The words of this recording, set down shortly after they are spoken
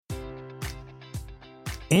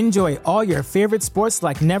Enjoy all your favorite sports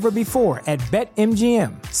like never before at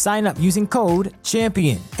BetMGM. Sign up using code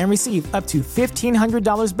CHAMPION and receive up to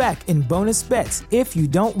 $1,500 back in bonus bets if you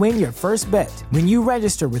don't win your first bet. When you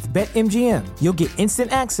register with BetMGM, you'll get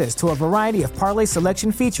instant access to a variety of parlay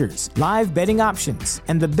selection features, live betting options,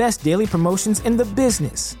 and the best daily promotions in the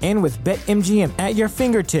business. And with BetMGM at your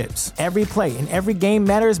fingertips, every play and every game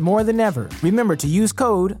matters more than ever. Remember to use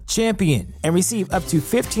code CHAMPION and receive up to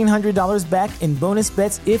 $1,500 back in bonus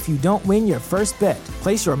bets if you don't win your first bet.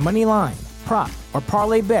 Place your money line, prop, or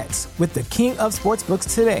parlay bets with the king of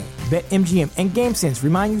sportsbooks today. BetMGM and GameSense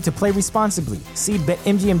remind you to play responsibly. See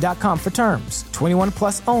BetMGM.com for terms. 21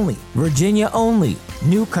 plus only. Virginia only.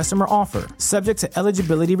 New customer offer. Subject to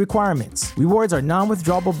eligibility requirements. Rewards are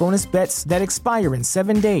non-withdrawable bonus bets that expire in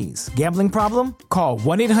 7 days. Gambling problem? Call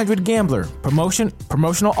 1-800-GAMBLER.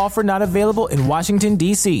 Promotional offer not available in Washington,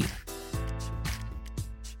 D.C.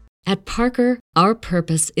 At Parker, our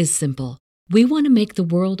purpose is simple. We want to make the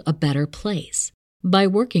world a better place by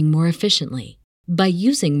working more efficiently, by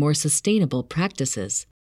using more sustainable practices,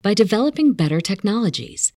 by developing better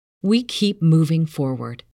technologies. We keep moving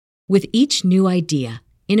forward. With each new idea,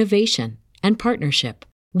 innovation, and partnership,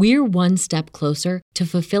 we're one step closer to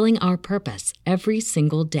fulfilling our purpose every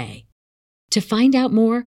single day. To find out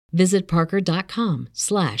more, visit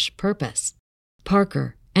parker.com/purpose.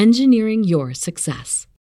 Parker, engineering your success.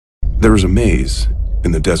 There is a maze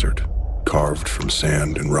in the desert, carved from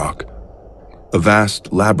sand and rock. A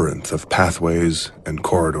vast labyrinth of pathways and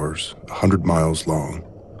corridors, 100 miles long,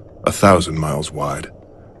 1,000 miles wide,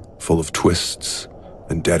 full of twists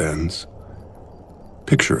and dead ends.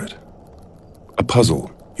 Picture it. A puzzle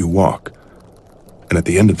you walk, and at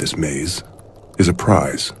the end of this maze is a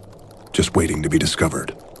prize, just waiting to be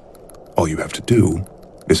discovered. All you have to do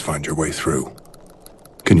is find your way through.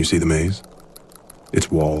 Can you see the maze? Its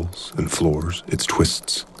walls and floors, its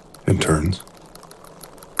twists and turns.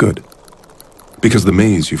 Good. Because the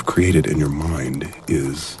maze you've created in your mind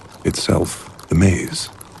is itself the maze.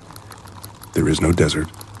 There is no desert,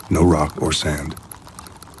 no rock or sand.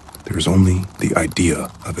 There is only the idea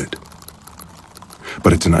of it.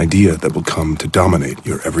 But it's an idea that will come to dominate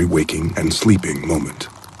your every waking and sleeping moment.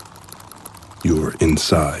 You're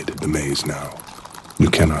inside the maze now. You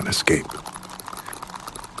cannot escape.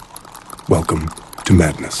 Welcome to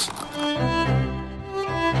madness.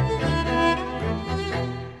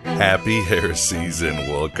 Happy hair season.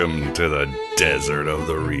 Welcome to the desert of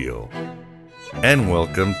the real. And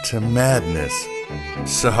welcome to madness.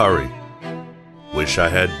 Sorry. Wish I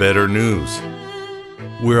had better news.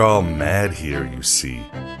 We're all mad here, you see.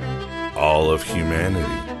 All of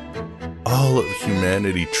humanity. All of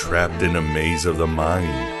humanity trapped in a maze of the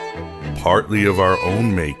mind. Partly of our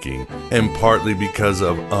own making, and partly because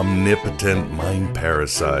of omnipotent mind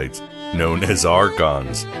parasites known as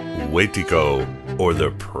Archons, Huético, or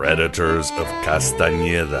the predators of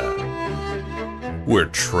Castañeda. We're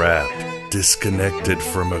trapped, disconnected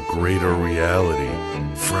from a greater reality,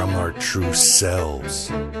 from our true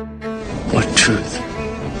selves. What truth?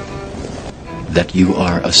 That you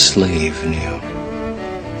are a slave, Neo.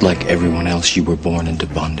 Like everyone else, you were born into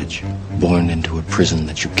bondage, born into a prison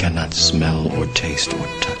that you cannot smell or taste or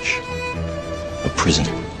touch. A prison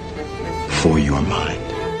for your mind.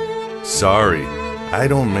 Sorry, I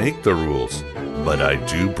don't make the rules, but I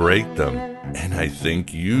do break them, and I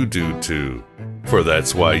think you do too. For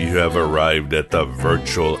that's why you have arrived at the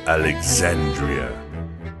virtual Alexandria.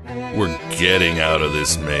 We're getting out of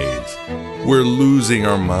this maze. We're losing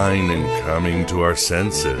our mind and coming to our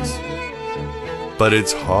senses. But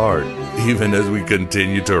it's hard, even as we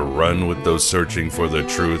continue to run with those searching for the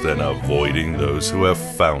truth and avoiding those who have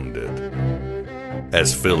found it.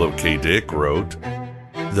 As Philip K. Dick wrote,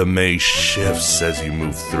 the maze shifts as you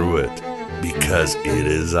move through it, because it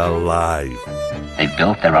is alive. They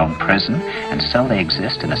built their own prison, and so they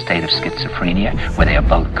exist in a state of schizophrenia where they are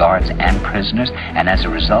both guards and prisoners, and as a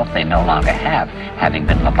result they no longer have, having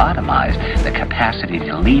been lobotomized, the capacity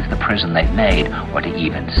to leave the prison they've made or to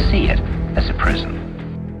even see it as a prison.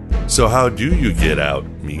 So how do you get out,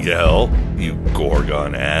 Miguel, you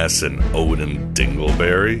Gorgon ass and Odin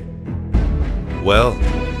Dingleberry? Well,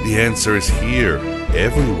 the answer is here,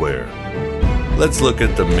 everywhere. Let's look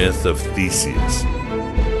at the myth of Theseus.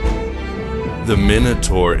 The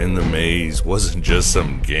Minotaur in the maze wasn't just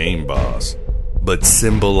some game boss, but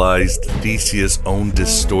symbolized Theseus' own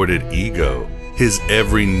distorted ego, his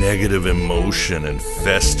every negative emotion and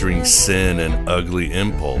festering sin and ugly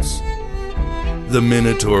impulse. The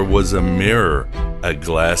Minotaur was a mirror, a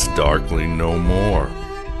glass darkling no more.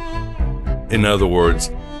 In other words,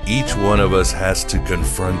 each one of us has to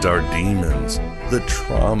confront our demons, the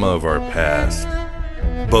trauma of our past,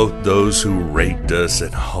 both those who raped us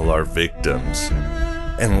and all our victims,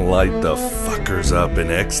 and light the fuckers up in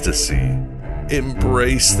ecstasy.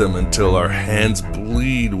 Embrace them until our hands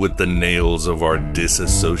bleed with the nails of our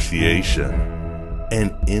disassociation,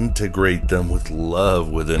 and integrate them with love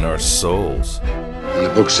within our souls. And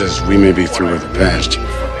the book says we may be through with the past,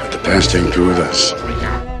 but the past ain't through with us.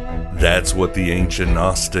 That's what the ancient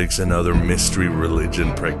Gnostics and other mystery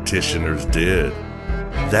religion practitioners did.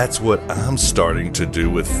 That's what I'm starting to do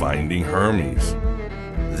with Finding Hermes.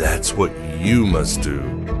 That's what you must do.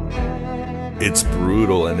 It's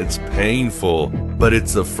brutal and it's painful, but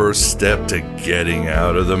it's the first step to getting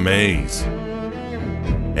out of the maze.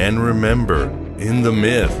 And remember, in the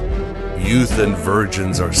myth, youth and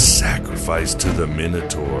virgins are sacrificed to the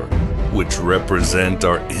Minotaur, which represent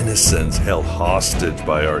our innocence held hostage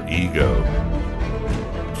by our ego.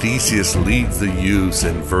 Theseus leads the youths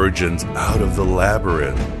and virgins out of the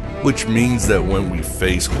labyrinth, which means that when we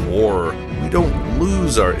face horror, we don't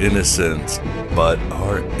lose our innocence, but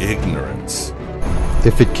our ignorance.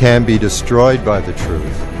 If it can be destroyed by the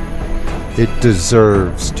truth, it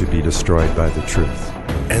deserves to be destroyed by the truth.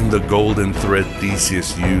 And the golden thread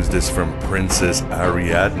Theseus used is from Princess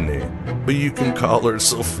Ariadne, but you can call her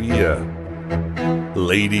Sophia.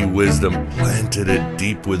 Lady Wisdom planted it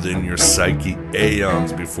deep within your psyche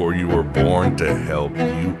aeons before you were born to help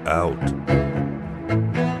you out.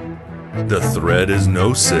 The thread is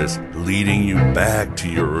Gnosis, leading you back to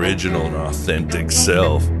your original and authentic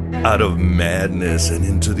self, out of madness and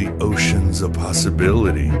into the oceans of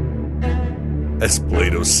possibility. As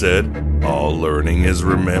Plato said, all learning is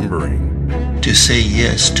remembering. To say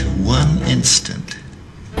yes to one instant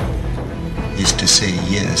is to say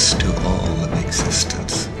yes to all of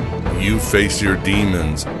existence. You face your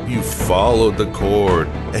demons, you followed the cord,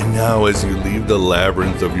 and now as you leave the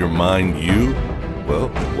labyrinth of your mind, well,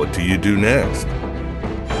 what do you do next?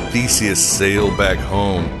 Theseus sailed back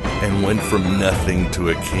home and went from nothing to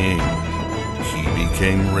a king. He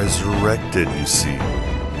became resurrected, you see,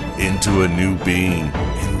 into a new being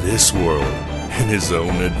in this world, in his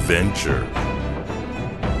own adventure.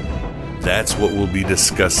 That's what we'll be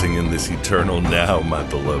discussing in this Eternal Now, my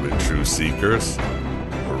beloved truth seekers.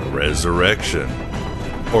 Resurrection.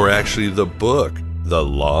 Or actually the book, The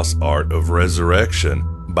Lost Art of Resurrection,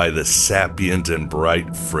 by the sapient and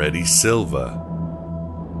bright Freddie Silva.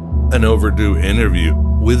 An overdue interview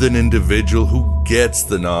with an individual who gets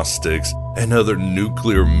the Gnostics and other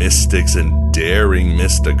nuclear mystics and daring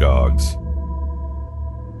mystagogues.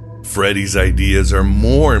 Freddie's ideas are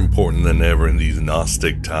more important than ever in these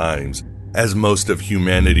Gnostic times, as most of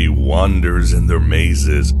humanity wanders in their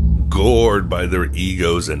mazes, gored by their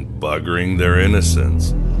egos and buggering their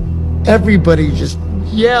innocence. Everybody just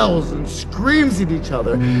yells and screams at each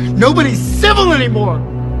other. Nobody's civil anymore.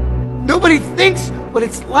 Nobody thinks what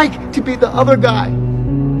it's like to be the other guy.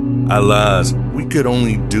 Alas, we could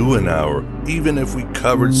only do an hour, even if we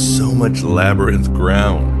covered so much labyrinth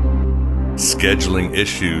ground. Scheduling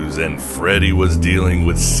issues, and Freddie was dealing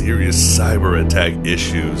with serious cyber attack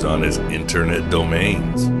issues on his internet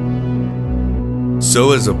domains.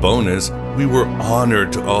 So as a bonus, we were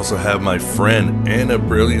honored to also have my friend and a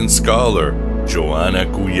brilliant scholar, Joanna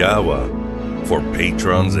Kuyawa, for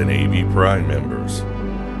patrons and AV Prime members.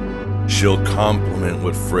 She'll complement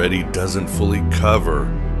what Freddie doesn't fully cover,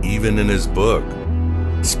 even in his book,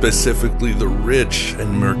 specifically the rich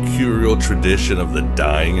and mercurial tradition of the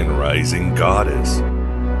dying and rising goddess,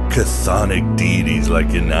 chthonic deities like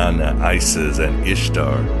Inanna, Isis, and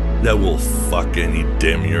Ishtar that will fuck any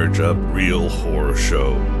demiurge up real horror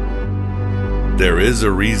show. There is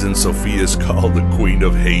a reason Sophia is called the Queen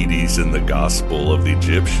of Hades in the Gospel of the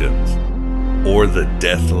Egyptians, or the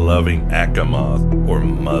death-loving Achamoth, or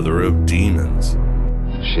Mother of Demons.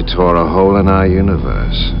 She tore a hole in our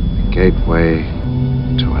universe, a gateway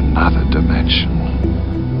to another dimension,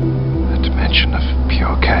 a dimension of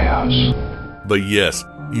pure chaos. But yes,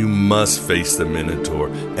 you must face the Minotaur,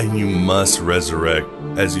 and you must resurrect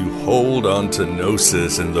as you hold on to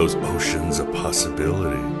Gnosis in those oceans of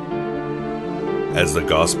possibility. As the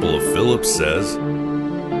Gospel of Philip says,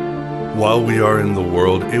 while we are in the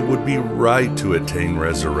world, it would be right to attain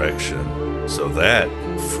resurrection, so that,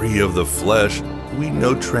 free of the flesh, we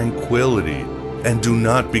know tranquility and do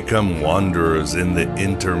not become wanderers in the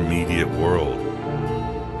intermediate world.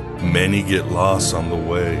 Many get lost on the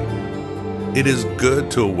way. It is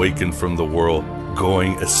good to awaken from the world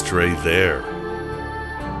going astray there.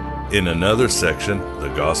 In another section,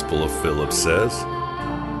 the Gospel of Philip says,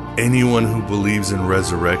 anyone who believes in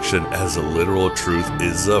resurrection as a literal truth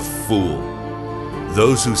is a fool.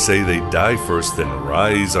 Those who say they die first then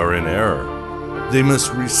rise are in error. They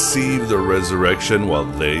must receive the resurrection while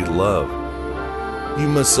they love. You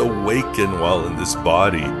must awaken while in this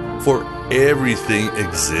body, for everything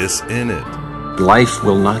exists in it. Life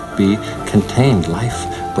will not be contained.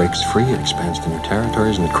 Life breaks free, it expands to new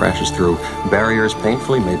territories, and it crashes through barriers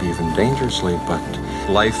painfully, maybe even dangerously, but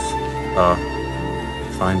life,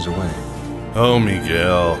 finds a way. Oh,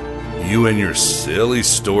 Miguel, you and your silly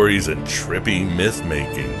stories and trippy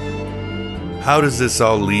myth-making. How does this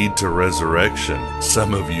all lead to resurrection,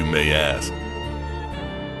 some of you may ask?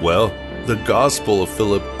 Well, the Gospel of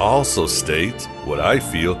Philip also states, what I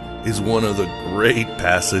feel, is one of the great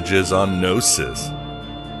passages on Gnosis.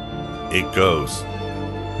 It goes,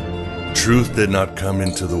 "Truth did not come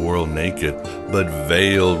into the world naked, but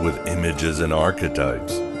veiled with images and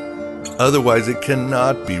archetypes. Otherwise it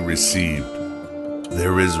cannot be received.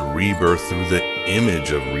 There is rebirth through the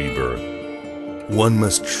image of rebirth. One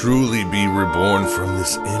must truly be reborn from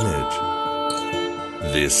this image.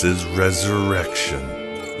 This is resurrection."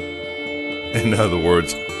 In other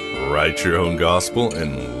words, write your own gospel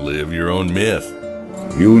and live your own myth.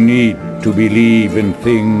 You need to believe in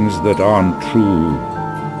things that aren't true.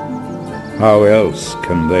 How else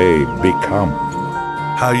can they become?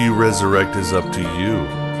 How you resurrect is up to you.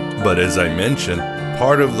 But as I mentioned,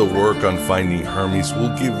 part of the work on finding Hermes will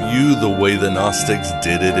give you the way the Gnostics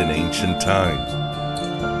did it in ancient times.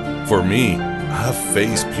 For me, I've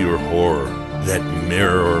faced pure horror, that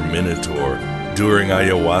mirror or minotaur, during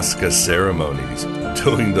ayahuasca ceremonies,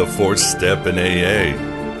 doing the fourth step in AA,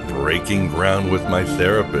 breaking ground with my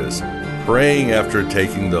therapist, praying after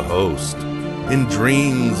taking the host, in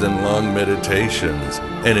dreams and long meditations,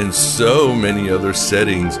 and in so many other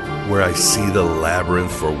settings where I see the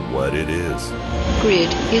labyrinth for what it is.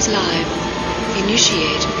 Grid is live.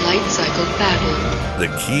 Initiate light cycle battle. The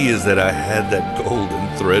key is that I had that golden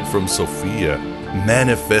thread from Sophia,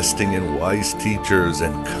 manifesting in wise teachers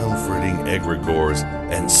and comforting egregores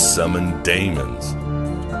and summoned daemons.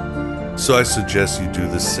 So I suggest you do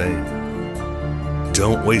the same.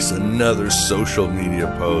 Don't waste another social media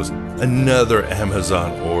post, another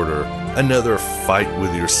Amazon order, another fight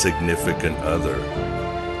with your significant other.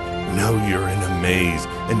 Know you're in a maze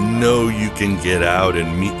and know you can get out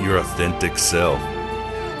and meet your authentic self,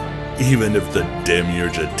 even if the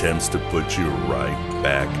demiurge attempts to put you right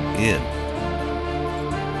back in.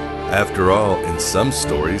 After all, in some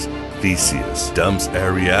stories, Theseus dumps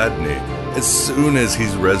Ariadne as soon as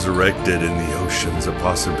he's resurrected in the oceans of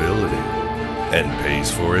possibility, and pays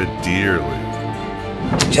for it dearly.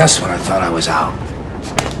 Just when I thought I was out,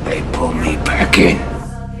 they pulled me back in.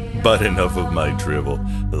 But enough of my drivel.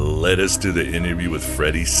 Let us do the interview with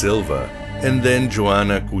Freddie Silva and then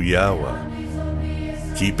Joanna Cuyawa.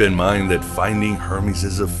 Keep in mind that Finding Hermes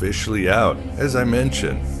is officially out, as I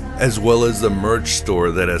mentioned, as well as the merch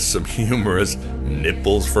store that has some humorous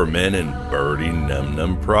nipples for men and birdie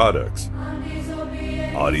num-num products.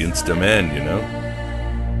 Audience demand, you know?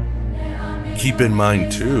 Keep in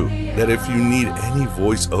mind, too, that if you need any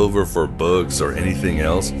voiceover for books or anything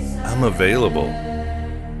else, I'm available.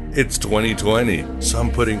 It's 2020, so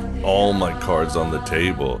I'm putting all my cards on the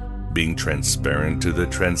table, being transparent to the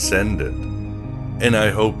transcendent. And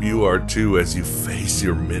I hope you are too as you face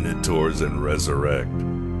your minotaurs and resurrect.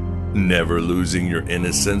 Never losing your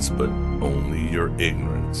innocence, but only your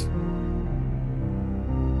ignorance.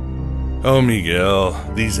 Oh, Miguel,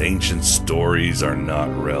 these ancient stories are not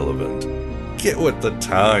relevant. Get with the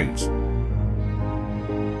times.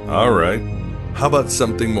 Alright, how about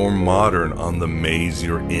something more modern on the maze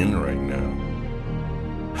you're in right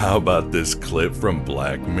now? How about this clip from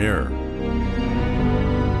Black Mirror?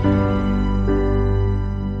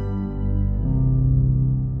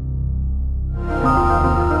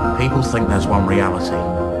 People think there's one reality,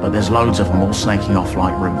 but there's loads of them all snaking off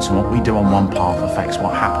like roots, and what we do on one path affects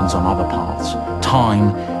what happens on other paths.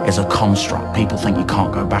 Time is a construct. People think you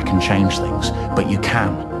can't go back and change things, but you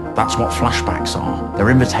can. That's what flashbacks are. They're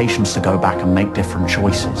invitations to go back and make different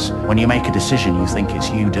choices. When you make a decision, you think it's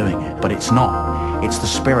you doing it, but it's not. It's the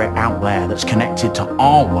spirit out there that's connected to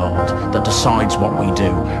our world that decides what we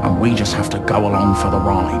do, and we just have to go along for the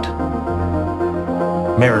ride.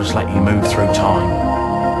 Mirrors let you move through time.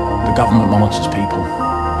 The government monitors people.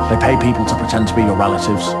 They pay people to pretend to be your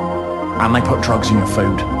relatives, and they put drugs in your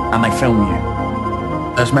food, and they film you.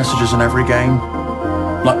 There's messages in every game,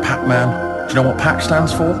 like Pac-Man. Do you know what PAC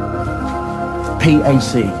stands for?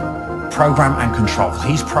 PAC, Program and Control.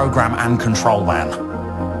 He's Program and Control Man.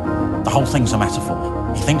 The whole thing's a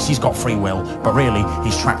metaphor. He thinks he's got free will, but really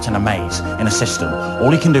he's trapped in a maze, in a system.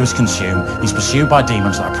 All he can do is consume. He's pursued by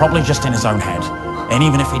demons that are probably just in his own head. And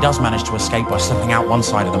even if he does manage to escape by slipping out one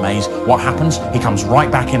side of the maze, what happens? He comes right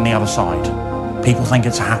back in the other side. People think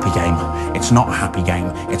it's a happy game. It's not a happy game.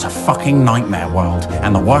 It's a fucking nightmare world.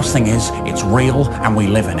 And the worst thing is, it's real and we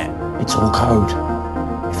live in it. It's all code.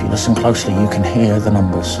 If you listen closely, you can hear the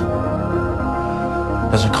numbers.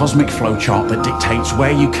 There's a cosmic flowchart that dictates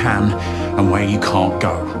where you can and where you can't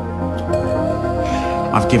go.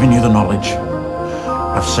 I've given you the knowledge.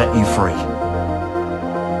 I've set you free.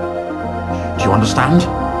 Do you understand?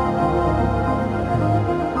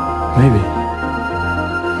 Maybe.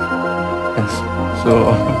 Yes. So,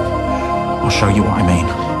 I'll show you what I mean.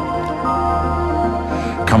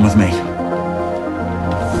 Come with me.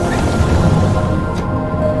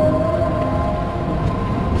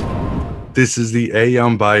 This is the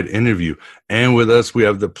Aeon Byte interview, and with us we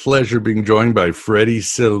have the pleasure of being joined by Freddy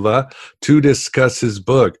Silva to discuss his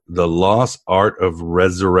book, The Lost Art of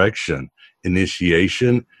Resurrection,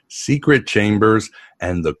 Initiation, Secret Chambers,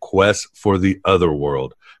 and the Quest for the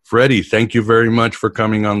Otherworld. Freddy, thank you very much for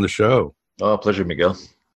coming on the show. Oh, pleasure, Miguel.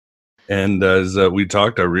 And as we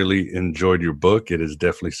talked, I really enjoyed your book. It is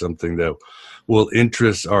definitely something that will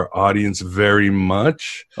interest our audience very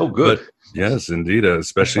much. Oh, good. But, yes, indeed,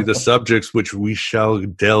 especially the subjects which we shall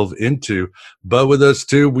delve into. But with us,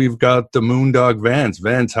 too, we've got the Moondog Vance.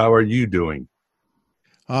 Vance, how are you doing?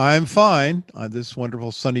 I'm fine on this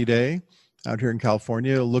wonderful sunny day out here in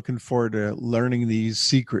California. Looking forward to learning these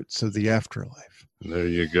secrets of the afterlife. There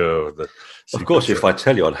you go. Of course, if I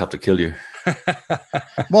tell you, I'd have to kill you.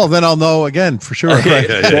 Well, then I'll know again for sure. Okay.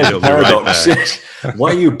 Yeah, you'll be right back.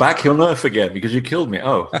 Why are you back? He'll never forget because you killed me.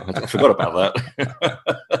 Oh, I forgot about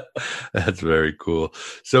that. That's very cool.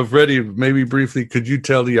 So, Freddie, maybe briefly, could you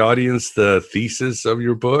tell the audience the thesis of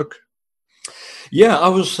your book? Yeah, I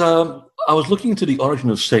was looking into the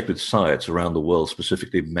origin of sacred sites around the world,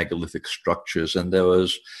 specifically megalithic structures, and there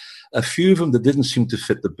was a few of them that didn't seem to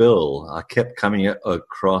fit the bill. I kept coming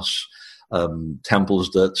across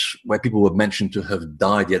temples where people were mentioned to have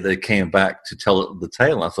died, yet they came back to tell the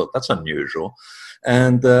tale. I thought, that's unusual.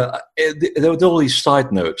 And there were all these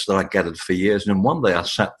side notes that I gathered for years. And then one day I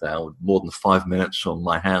sat down with more than 5 minutes on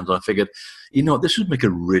my hands. And I figured, this would make a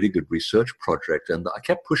really good research project. And I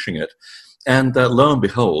kept pushing it. And lo and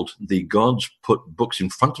behold, the gods put books in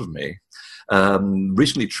front of me,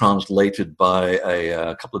 recently translated by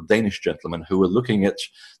a couple of Danish gentlemen who were looking at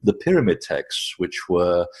the pyramid texts, which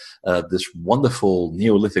were this wonderful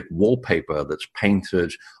Neolithic wallpaper that's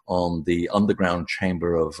painted on the underground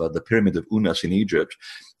chamber of the Pyramid of Unas in Egypt.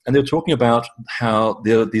 And they were talking about how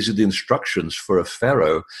these are the instructions for a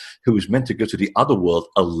pharaoh who is meant to go to the other world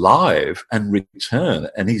alive and return.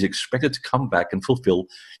 And he's expected to come back and fulfill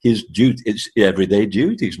his everyday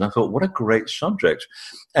duties. And I thought, what a great subject.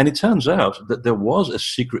 And it turns out that there was a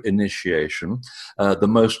secret initiation, the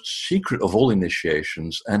most secret of all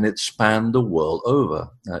initiations, and it spanned the world over.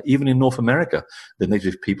 Even in North America, the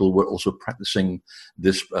native people were also practicing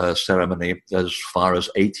this ceremony as far as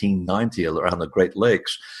 1890 around the Great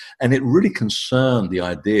Lakes. And it really concerned the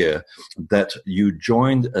idea that you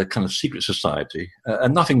joined a kind of secret society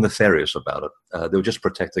and nothing nefarious about it. They were just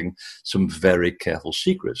protecting some very careful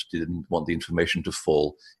secrets. They didn't want the information to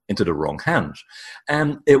fall into the wrong hands.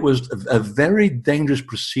 And it was a very dangerous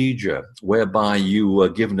procedure whereby you were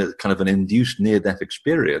given a kind of an induced near-death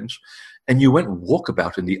experience and you went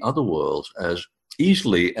walkabout in the other world as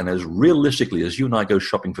easily and as realistically as you and I go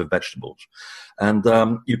shopping for vegetables. And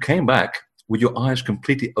you came back with your eyes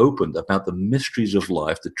completely opened about the mysteries of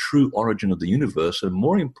life, the true origin of the universe, and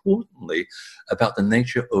more importantly, about the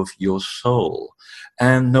nature of your soul.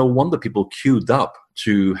 And no wonder people queued up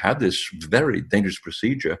to have this very dangerous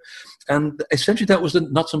procedure. And essentially that was the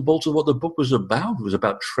nuts and bolts of what the book was about. It was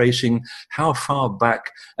about tracing how far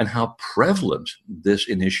back and how prevalent this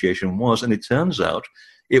initiation was. And it turns out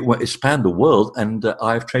it spanned the world, and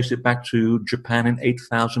I've traced it back to Japan in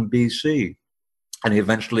 8000 BC. And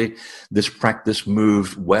eventually this practice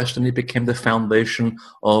moved west and it became the foundation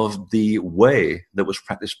of the way that was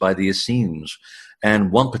practiced by the Essenes.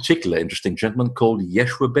 And one particular interesting gentleman called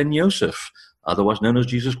Yeshua ben Yosef, otherwise known as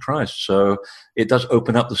Jesus Christ. So it does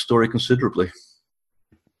open up the story considerably.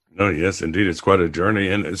 Oh, yes, indeed. It's quite a journey.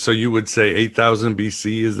 And so you would say 8000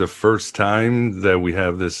 BC is the first time that we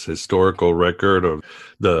have this historical record of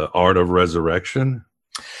the art of resurrection?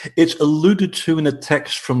 It's alluded to in a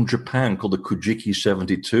text from Japan called the Kujiki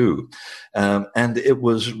 72, and it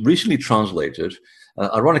was recently translated,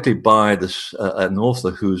 ironically, by an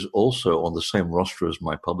author who's also on the same roster as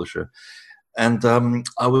my publisher. And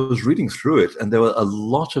I was reading through it, and there were a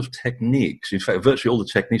lot of techniques. In fact, virtually all the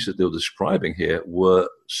techniques that they were describing here were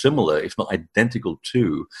similar, if not identical,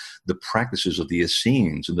 to the practices of the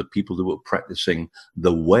Essenes and the people who were practicing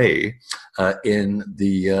the way in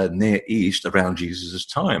the Near East around Jesus'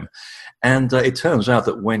 time. And it turns out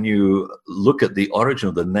that when you look at the origin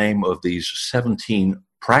of the name of these 17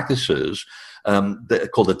 practices, they're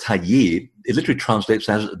called the Tayyi, it literally translates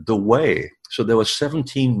as the way. So there were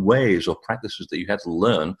 17 ways or practices that you had to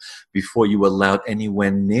learn before you were allowed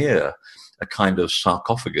anywhere near a kind of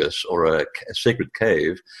sarcophagus or a sacred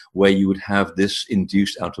cave where you would have this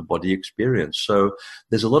induced out-of-body experience. So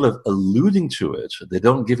there's a lot of alluding to it. They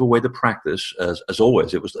don't give away the practice, as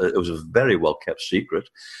always. It was a very well-kept secret.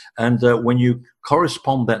 And when you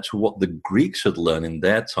correspond that to what the Greeks had learned in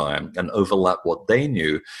their time and overlap what they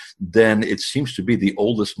knew, then it seems to be the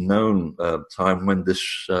oldest known time when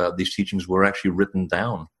these teachings were actually written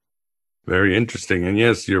down. Very interesting. And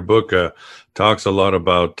yes, your book talks a lot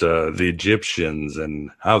about the Egyptians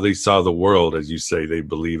and how they saw the world, as you say, they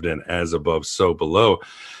believed in as above, so below.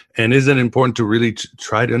 And isn't it important to really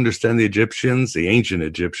try to understand the Egyptians, the ancient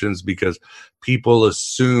Egyptians, because people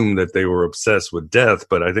assume that they were obsessed with death,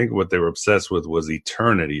 but I think what they were obsessed with was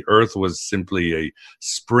eternity. Earth was simply a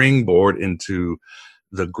springboard into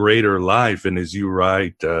the greater life. And as you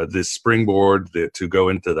write, this springboard to go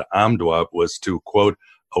into the Amdwap was to, quote,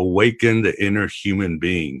 awaken the inner human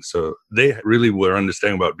being. So they really were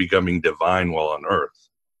understanding about becoming divine while on earth.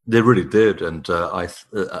 They really did. And I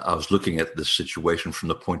was looking at this situation from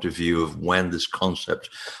the point of view of when this concept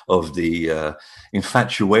of the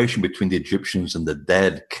infatuation between the Egyptians and the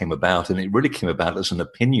dead came about. And it really came about as an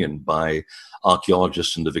opinion by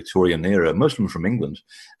archaeologists in the Victorian era, most of them from England,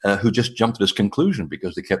 who just jumped to this conclusion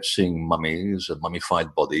because they kept seeing mummies and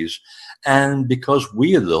mummified bodies. And because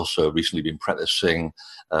we had also recently been practicing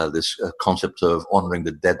this concept of honoring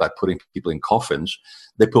the dead by putting people in coffins,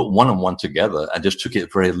 they put one and one together and just took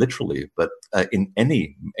it very literally. But in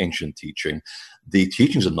any ancient teaching, the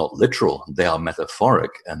teachings are not literal. They are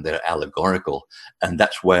metaphoric and they're allegorical. And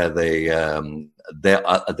that's where their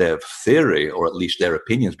theory, or at least their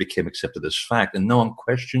opinions, became accepted as fact. And no one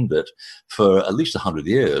questioned it for at least 100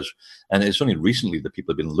 years. And it's only recently that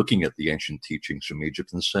people have been looking at the ancient teachings from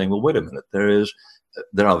Egypt and saying, well, wait a minute,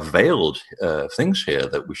 there are veiled things here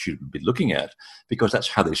that we should be looking at, because that's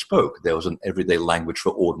how they spoke. There was an everyday language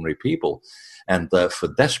for ordinary people and for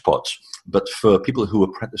despots. But for people who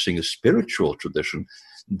were practicing a spiritual tradition,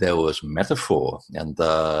 there was metaphor.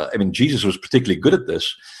 And Jesus was particularly good at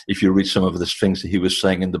this. If you read some of the things that he was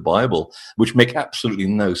saying in the Bible, which make absolutely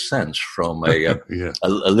no sense from a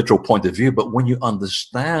literal point of view. But when you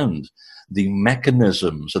understand the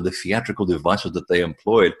mechanisms and the theatrical devices that they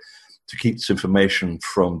employed to keep this information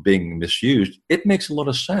from being misused, it makes a lot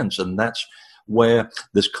of sense. And that's where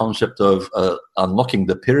this concept of unlocking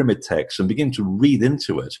the pyramid text and begin to read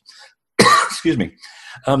into it, excuse me,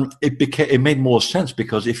 it made more sense,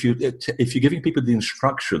 because if you're giving people the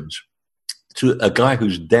instructions to a guy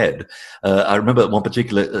who's dead, I remember one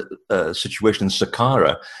particular situation in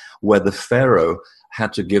Saqqara where the pharaoh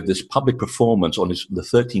had to give this public performance on the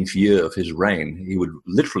 13th year of his reign. He would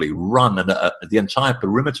literally run the entire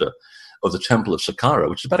perimeter of the temple of Saqqara,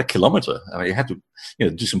 which is about 1 kilometer. I mean, he had to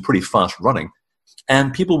do some pretty fast running.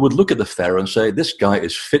 And people would look at the pharaoh and say, this guy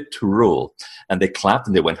is fit to rule. And they clapped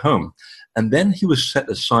and they went home. And then he was set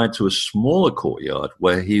aside to a smaller courtyard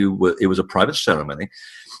where it was a private ceremony,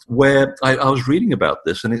 where I was reading about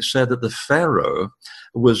this, and it said that the pharaoh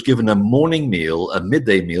was given a morning meal, a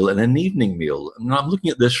midday meal, and an evening meal. And I'm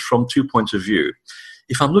looking at this from 2 points of view.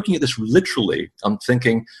 If I'm looking at this literally, I'm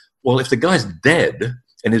thinking, well, if the guy's dead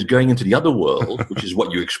and is going into the other world, which is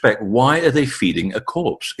what you expect, why are they feeding a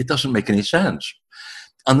corpse? It doesn't make any sense.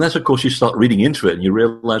 Unless, of course, you start reading into it and you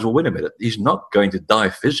realize, well, wait a minute, he's not going to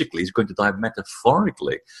die physically, he's going to die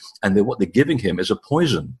metaphorically. And what they're giving him is a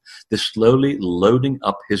poison. They're slowly loading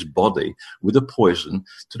up his body with a poison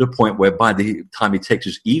to the point where by the time he takes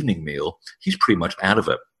his evening meal, he's pretty much out of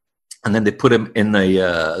it. And then they put him in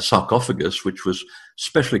a sarcophagus, which was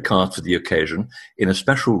specially carved for the occasion, in a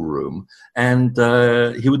special room, and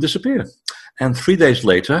he would disappear. And 3 days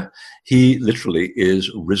later, he literally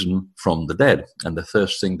is risen from the dead. And the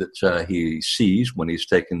first thing that he sees when he's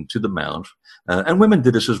taken to the mount, and women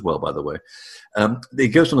did this as well, by the way, he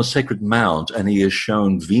goes on a sacred mount and he is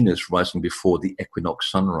shown Venus rising before the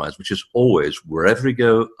equinox sunrise, which is always, wherever you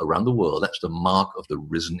go around the world, that's the mark of the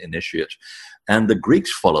risen initiate. And the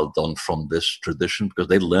Greeks followed on from this tradition because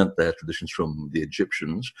they learnt their traditions from the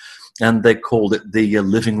Egyptians, and they called it the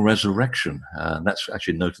living resurrection. And that's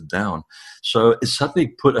actually noted down. So it suddenly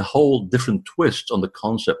put a whole whole different twist on the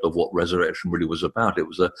concept of what resurrection really was about. It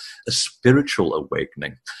was a spiritual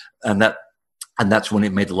awakening. And that's when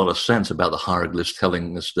it made a lot of sense about the hieroglyphs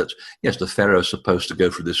telling us that, yes, the pharaoh is supposed to go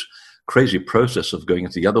through this crazy process of going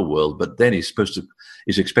into the other world, but then he's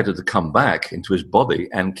expected to come back into his body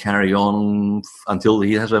and carry on until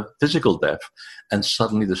he has a physical death. And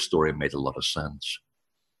suddenly the story made a lot of sense.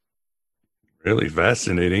 Really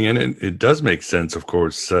fascinating. And it does make sense, of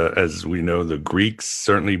course. As we know, the Greeks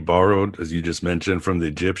certainly borrowed, as you just mentioned, from the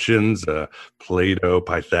Egyptians. Plato,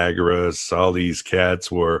 Pythagoras, all these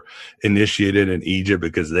cats were initiated in Egypt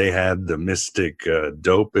because they had the mystic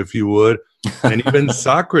dope, if you would. And even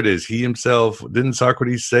Socrates, didn't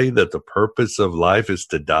Socrates say that the purpose of life is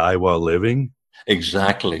to die while living?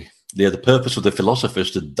 Exactly. Yeah, the purpose of the philosopher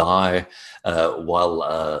is to die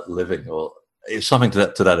while living, or it's something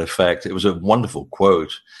to that effect. It was a wonderful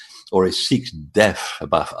quote. Or he seeks death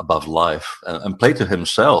above life. And Plato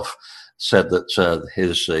himself said that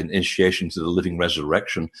his initiation to the living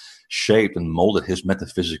resurrection shaped and molded his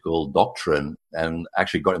metaphysical doctrine and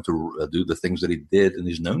actually got him to do the things that he did and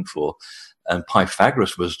he's known for. And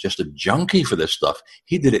Pythagoras was just a junkie for this stuff.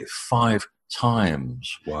 He did it 5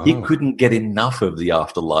 times. Wow. He couldn't get enough of the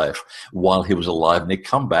afterlife while he was alive, and he'd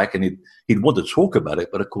come back and he'd want to talk about it,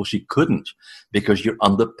 but of course he couldn't, because you're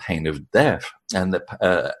under pain of death. And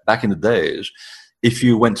back in the days, if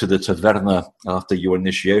you went to the taverna after your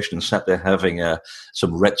initiation and sat there having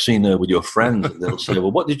some retsina with your friend, they'll say,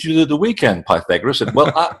 well, what did you do the weekend, Pythagoras? And,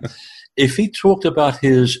 well, if he talked about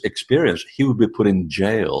his experience, he would be put in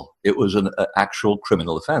jail. It was an actual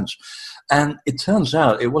criminal offense. And it turns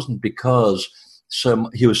out it wasn't because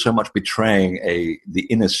he was so much betraying the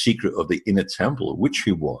inner secret of the inner temple, which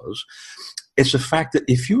he was. It's the fact that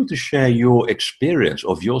if you were to share your experience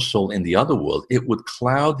of your soul in the other world, it would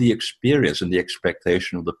cloud the experience and the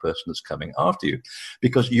expectation of the person that's coming after you.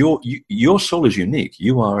 Because your soul is unique.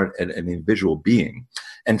 You are an individual being.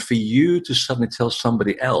 And for you to suddenly tell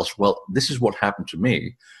somebody else, well, this is what happened to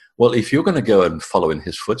me. Well, if you're going to go and follow in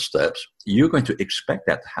his footsteps, you're going to expect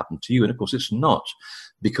that to happen to you. And of course, it's not,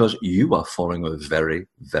 because you are following a very,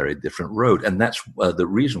 very different road. And that's the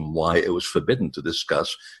reason why it was forbidden to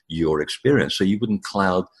discuss your experience, so you wouldn't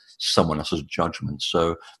cloud someone else's judgment.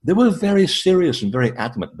 So they were very serious and very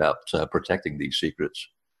adamant about protecting these secrets.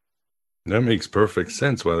 That makes perfect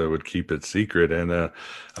sense why they would keep it secret. And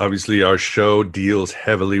obviously our show deals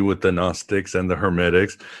heavily with the Gnostics and the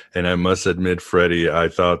Hermetics. And I must admit, Freddie, I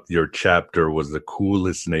thought your chapter was the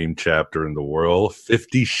coolest named chapter in the world.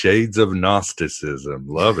 50 Shades of Gnosticism.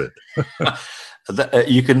 Love it.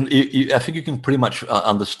 I think you can pretty much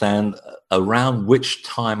understand around which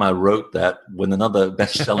time I wrote that, when another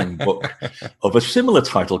best-selling book of a similar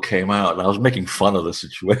title came out, and I was making fun of the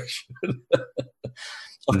situation.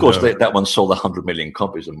 Of course, that one sold 100 million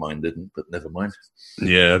copies, and mine didn't, but never mind.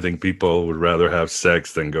 Yeah, I think people would rather have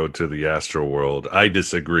sex than go to the astral world. I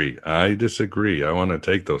disagree. I want to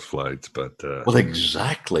take those flights, but... Well,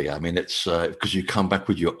 exactly. I mean, it's because you come back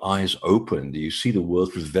with your eyes open. You see the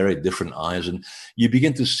world with very different eyes, and you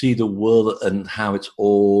begin to see the world and how it's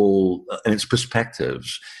all, and its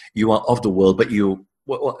perspectives. You are of the world, but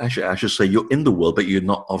well, actually, I should say you're in the world, but you're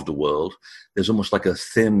not of the world. There's almost like a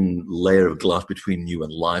thin layer of glass between you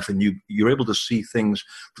and life, and you're able to see things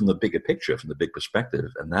from the bigger picture, from the big perspective,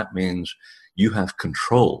 and that means you have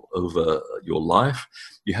control over your life.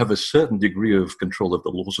 You have a certain degree of control of the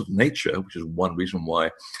laws of nature, which is one reason why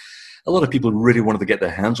a lot of people really wanted to get their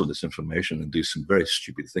hands on this information and do some very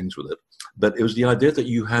stupid things with it. But it was the idea that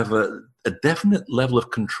you have a definite level of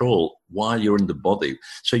control while you're in the body.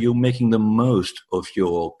 So you're making the most of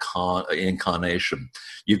your incarnation.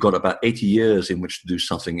 You've got about 80 years in which to do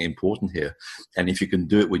something important here. And if you can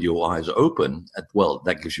do it with your eyes open, well,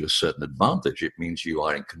 that gives you a certain advantage. It means you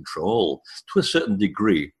are in control to a certain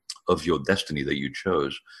degree of your destiny that you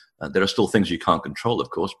chose. There are still things you can't control, of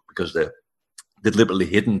course, because they're deliberately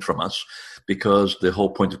hidden from us, because the whole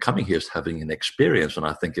point of coming here is having an experience. And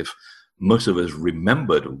I think if most of us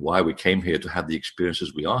remembered why we came here to have the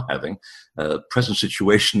experiences we are having, present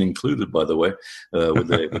situation included, by the way, with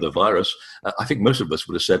the virus, I think most of us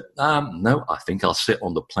would have said, no, I think I'll sit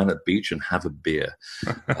on the planet beach and have a beer,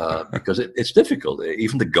 because it's difficult.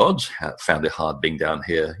 Even the gods found it hard being down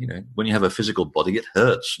here. You know, when you have a physical body, it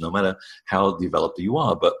hurts, no matter how developed you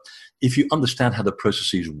are. But if you understand how the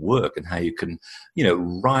processes work and how you can,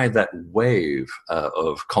 ride that wave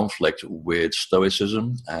of conflict with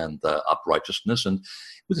stoicism and uprightness and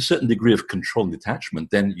with a certain degree of control and detachment,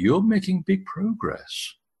 then you're making big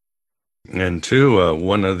progress. And two,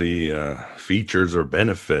 one of the features or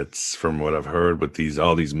benefits from what I've heard with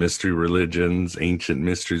all these mystery religions, ancient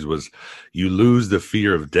mysteries, was you lose the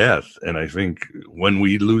fear of death. And I think when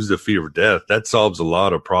we lose the fear of death, that solves a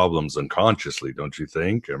lot of problems unconsciously, don't you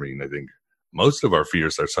think? I mean, I think most of our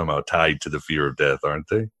fears are somehow tied to the fear of death, aren't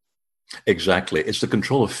they? Exactly. It's the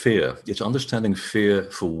control of fear. It's understanding fear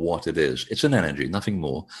for what it is. It's an energy, nothing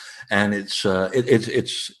more. And it's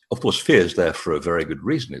of course, fear is there for a very good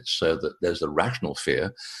reason. It's so that there's a rational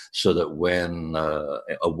fear, so that when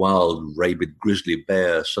a wild, rabid grizzly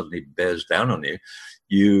bear suddenly bears down on you,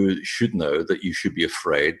 you should know that you should be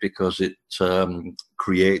afraid, because it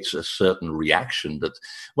creates a certain reaction that,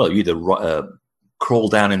 well, you either crawl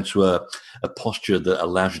down into a posture that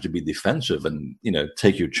allows you to be defensive and,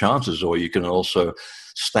 take your chances, or you can also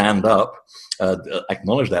stand up,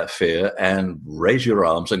 acknowledge that fear, and raise your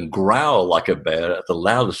arms and growl like a bear at the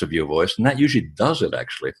loudest of your voice. And that usually does it,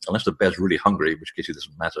 actually, unless the bear's really hungry, in which case it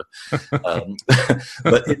doesn't matter.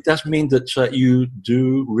 But it does mean that you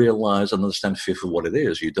do realize and understand fear for what it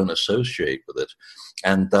is. You don't associate with it.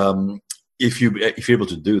 And if you're able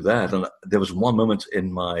to do that, and there was one moment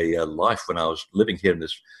in my life when I was living here in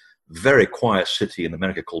this very quiet city in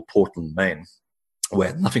America called Portland, Maine,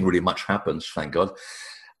 where nothing really much happens, thank God.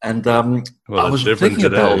 And I was thinking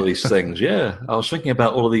about all these things. Yeah, I was thinking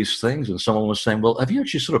about all of these things, and someone was saying, well, have you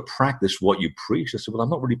actually sort of practiced what you preach? I said, well, I'm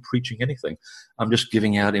not really preaching anything. I'm just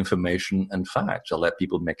giving out information and facts. I'll let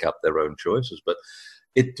people make up their own choices. But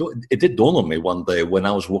it did dawn on me one day when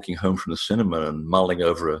I was walking home from the cinema and mulling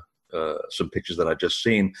over some pictures that I'd just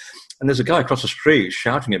seen. And there's a guy across the street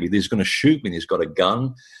shouting at me that he's going to shoot me, and he's got a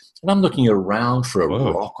gun. And I'm looking around for a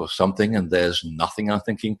rock or something, and there's nothing. I'm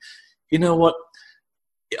thinking, you know what?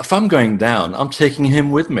 If I'm going down, I'm taking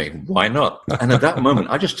him with me. Why not? And at that moment,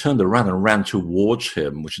 I just turned around and ran towards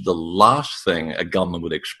him, which is the last thing a gunman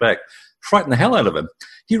would expect. Frightened the hell out of him.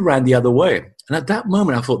 He ran the other way. And at that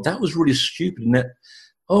moment, I thought, that was really stupid. And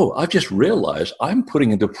I just realized I'm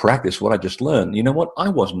putting into practice what I just learned. You know what? I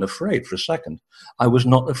wasn't afraid for a second. I was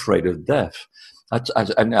not afraid of death.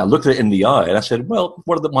 And I looked at it in the eye and I said, well,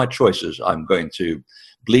 what are my choices? I'm going to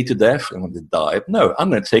bleed to death. I'm going to die. No, I'm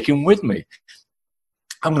going to take him with me.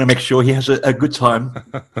 I'm going to make sure he has a good time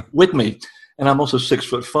with me. And I'm also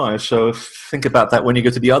 6'5", so think about that when you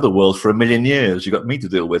go to the other world for 1,000,000 years. You've got me to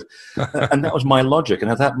deal with. And that was my logic.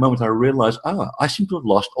 And at that moment, I realized, I seem to have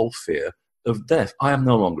lost all fear of death. I am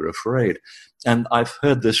no longer afraid. And I've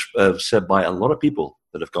heard this said by a lot of people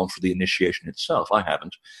that have gone through the initiation itself. I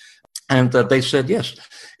haven't. And they said, yes,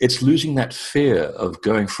 it's losing that fear of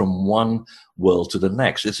going from one world to the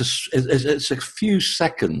next. It's a few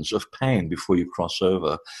seconds of pain before you cross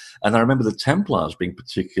over. And I remember the Templars being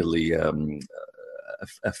particularly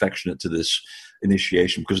affectionate to this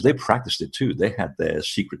initiation because they practiced it too. They had their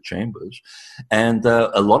secret chambers. And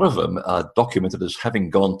a lot of them are documented as having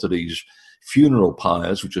gone to these funeral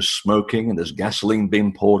pyres, which are smoking, and there's gasoline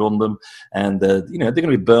being poured on them, and they're going to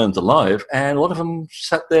be burned alive. And a lot of them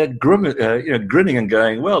sat there grinning and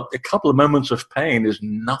going, well, a couple of moments of pain is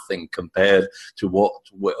nothing compared to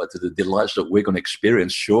to the delights that we're going to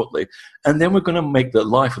experience shortly. And then we're going to make the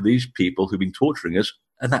life of these people who've been torturing us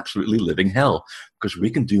an absolutely living hell, because we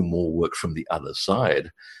can do more work from the other side.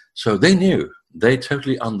 So they knew, they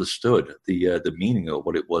totally understood the meaning of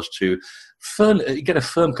what it was to get a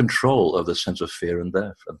firm control of the sense of fear and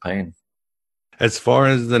death and pain. As far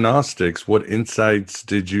as the Gnostics, what insights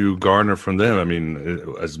did you garner from them? I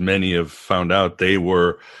mean, as many have found out, they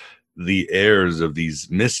were the heirs of these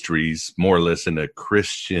mysteries, more or less in a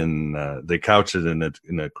Christian, they couched it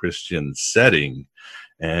in a Christian setting.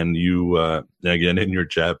 And you, again, in your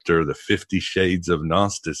chapter, The 50 Shades of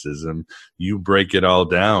Gnosticism, you break it all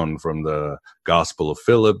down from the Gospel of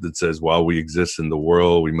Philip that says, while we exist in the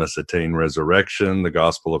world, we must attain resurrection, the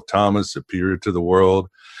Gospel of Thomas, superior to the world,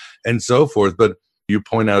 and so forth. But you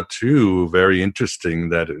point out, too, very interesting,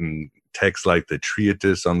 that in texts like the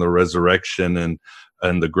Treatise on the Resurrection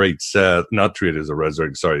and the Great Seth, not Treatise of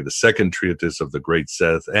Resurrection, sorry, the second Treatise of the Great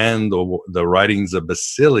Seth, and the writings of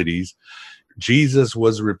Basilides, Jesus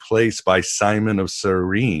was replaced by Simon of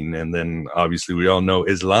Cyrene, and then obviously we all know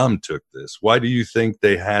Islam took this. Why do you think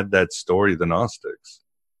they had that story, the Gnostics?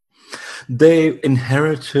 They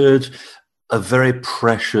inherited a very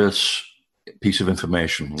precious piece of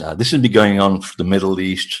information. This has been going on for the Middle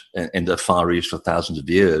East and the Far East for thousands of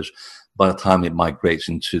years, by the time it migrates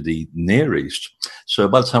into the Near East. So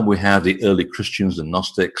by the time we have the early Christians, the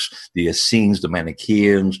Gnostics, the Essenes, the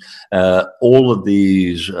Manichaeans, all of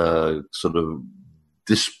these sort of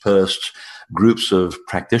dispersed groups of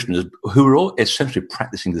practitioners who were all essentially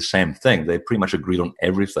practicing the same thing. They pretty much agreed on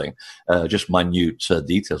everything, just minute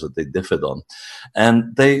details that they differed on. And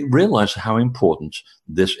they realized how important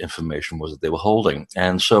this information was that they were holding.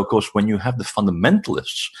 And so, of course, when you have the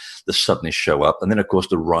fundamentalists that suddenly show up, and then, of course,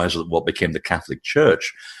 the rise of what became the Catholic Church,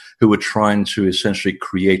 who were trying to essentially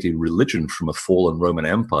create a religion from a fallen Roman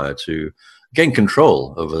Empire to gain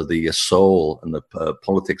control over the soul and the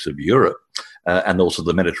politics of Europe, and also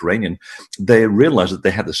the Mediterranean, they realized that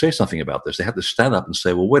they had to say something about this. They had to stand up and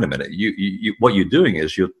say, well, wait a minute, what you're doing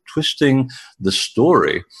is you're twisting the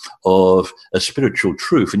story of a spiritual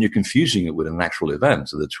truth and you're confusing it with an actual event.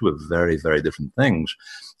 So the two are very, very different things.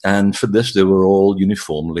 And for this, they were all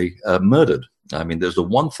uniformly murdered. I mean, there's the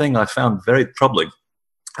one thing I found very troubling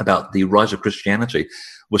about the rise of Christianity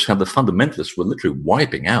was how the fundamentalists were literally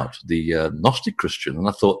wiping out the Gnostic Christian. And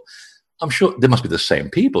I thought, I'm sure they must be the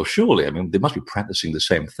same people, surely. I mean, they must be practicing the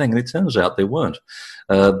same thing. And it turns out they weren't.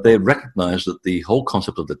 They recognized that the whole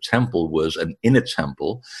concept of the temple was an inner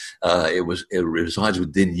temple. It resides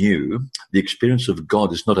within you. The experience of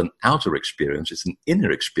God is not an outer experience. It's an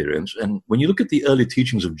inner experience. And when you look at the early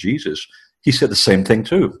teachings of Jesus, he said the same thing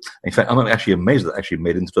too. In fact, I'm actually amazed that it actually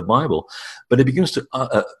made it into the Bible. But it begins to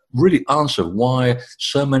really answer why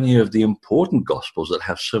so many of the important gospels that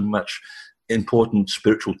have so much important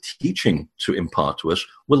spiritual teaching to impart to us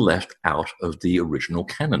were left out of the original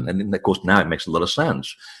canon. And of course, now it makes a lot of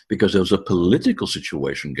sense because there was a political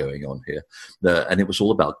situation going on here, and it was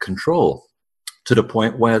all about control, to the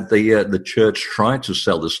point where the church tried to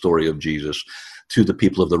sell the story of Jesus to the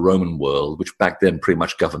people of the Roman world, which back then pretty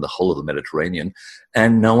much governed the whole of the Mediterranean,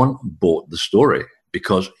 and no one bought the story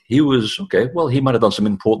because he was, okay, well, he might have done some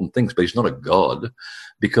important things, but he's not a god,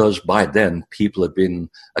 because by then people had been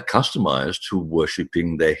accustomed to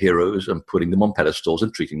worshipping their heroes and putting them on pedestals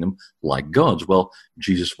and treating them like gods. Well,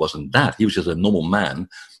 Jesus wasn't that. He was just a normal man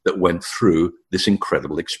that went through this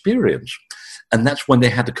incredible experience. And that's when they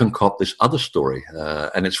had to concoct this other story,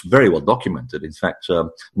 and it's very well documented. In fact,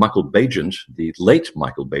 Michael Bagent, the late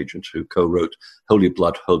Michael Bagent, who co-wrote Holy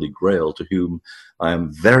Blood, Holy Grail, to whom I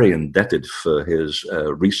am very indebted for his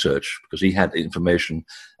research, because he had information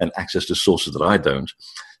and access to sources that I don't.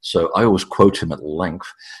 So I always quote him at length.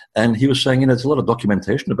 And he was saying, there's a lot of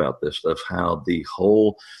documentation about this, of how the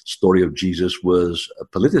whole story of Jesus was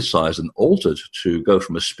politicized and altered to go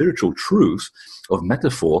from a spiritual truth of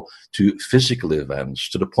metaphor to physical events,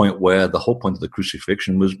 to the point where the whole point of the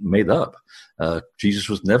crucifixion was made up. Jesus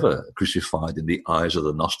was never crucified in the eyes of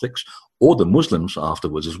the Gnostics or the Muslims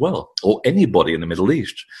afterwards as well, or anybody in the Middle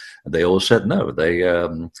East. They all said no.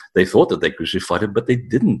 They thought that they crucified him, but they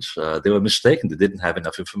didn't. They were mistaken. They didn't have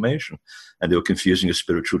enough information, and they were confusing a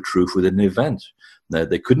spiritual truth with an event.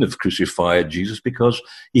 They couldn't have crucified Jesus because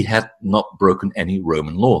he had not broken any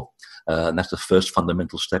Roman law. And that's the first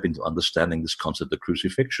fundamental step into understanding this concept of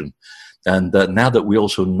crucifixion. And now that we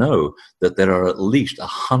also know that there are at least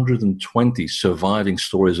 120 surviving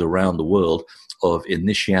stories around the world of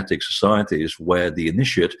initiatic societies where the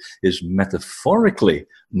initiate is metaphorically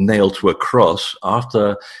nailed to a cross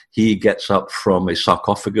after he gets up from a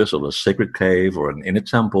sarcophagus or a sacred cave or an inner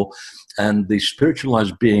temple, and the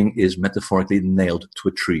spiritualized being is metaphorically nailed to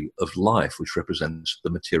a tree of life, which represents the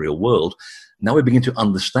material world. Now we begin to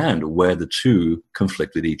understand where the two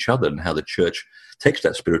conflict with each other and how the church takes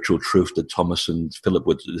that spiritual truth that Thomas and Philip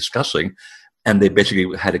were discussing, and they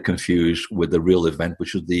basically had it confused with the real event,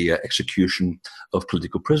 which was the execution of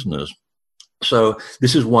political prisoners. So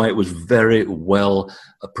this is why it was very well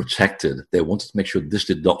protected. They wanted to make sure this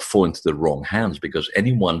did not fall into the wrong hands, because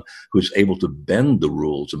anyone who is able to bend the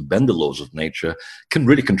rules and bend the laws of nature can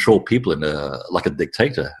really control people like a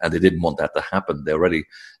dictator, and they didn't want that to happen. They already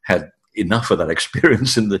had enough of that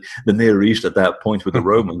experience in the Near East at that point with the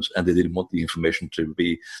Romans, and they didn't want the information to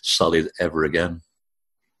be sullied ever again.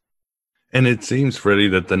 And it seems, Freddie,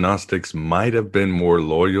 that the Gnostics might have been more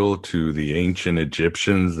loyal to the ancient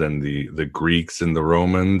Egyptians than the Greeks and the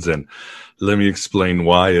Romans. And let me explain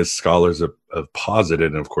why, as scholars have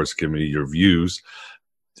posited, and of course give me your views.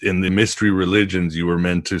 In the mystery religions, you were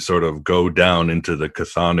meant to sort of go down into the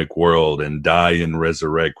chthonic world and die and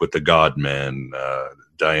resurrect with the God-man,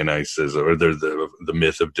 Dionysus, or the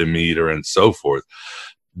myth of Demeter and so forth.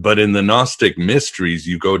 But in the Gnostic mysteries,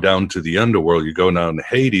 you go down to the underworld, you go down to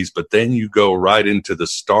Hades, but then you go right into the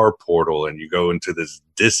star portal and you go into this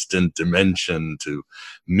distant dimension to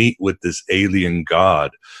meet with this alien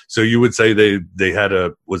god. So you would say they had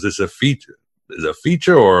was this a feature? Is a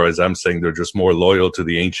feature, or as I'm saying, they're just more loyal to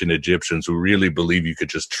the ancient Egyptians who really believe you could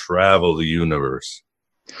just travel the universe?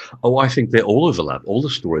 Oh, I think they all overlap. All the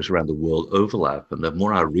stories around the world overlap. And the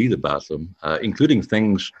more I read about them, including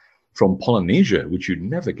things from Polynesia, which you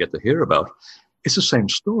never get to hear about, it's the same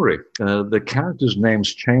story. The characters'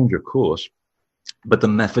 names change, of course, but the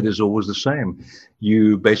method is always the same.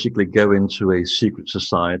 You basically go into a secret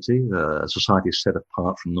society, a society set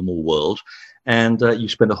apart from the normal world, and you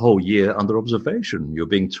spend a whole year under observation. You're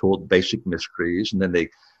being taught basic mysteries, and then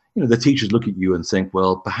the teachers look at you and think,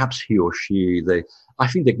 well, perhaps he or she, I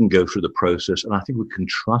think they can go through the process, and I think we can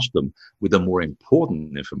trust them with the more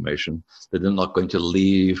important information, that they're not going to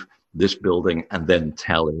leave this building and then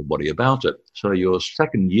tell everybody about it. So your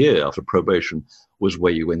second year after probation was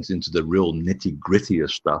where you went into the real nitty-gritty of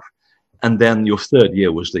stuff. And then your third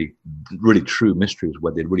year was the really true mysteries,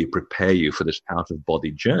 where they really prepare you for this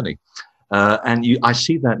out-of-body journey. I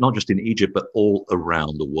see that not just in Egypt, but all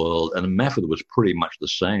around the world. And the method was pretty much the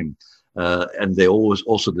same. And they always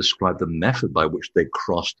also described the method by which they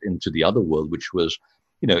crossed into the other world, which was,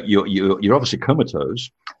 you're obviously comatose,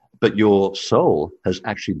 but your soul has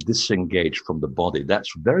actually disengaged from the body.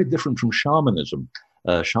 That's very different from shamanism.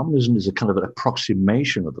 Shamanism is a kind of an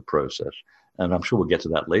approximation of the process, and I'm sure we'll get to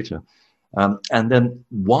that later. And then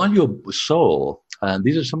while your soul, and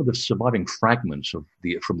these are some of the surviving fragments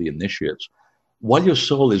from the initiates, while your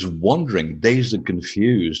soul is wandering, dazed and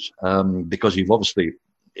confused, because you've obviously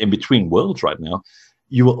in between worlds right now,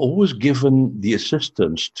 you were always given the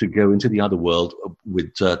assistance to go into the other world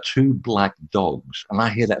with two black dogs. And I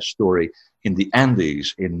hear that story in the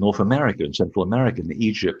Andes, in North America, in Central America, in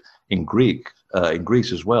Egypt, in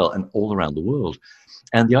Greece as well, and all around the world.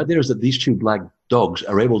 And the idea is that these two black dogs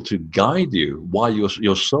are able to guide you while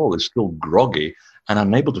your soul is still groggy and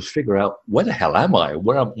unable to figure out, where the hell am I?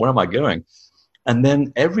 Where am I going? And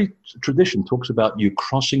then every tradition talks about you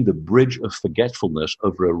crossing the bridge of forgetfulness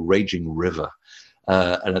over a raging river.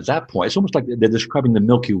 And at that point, it's almost like they're describing the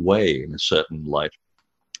Milky Way in a certain light.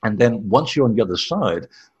 And then once you're on the other side,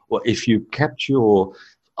 well, if you kept your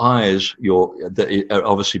eyes,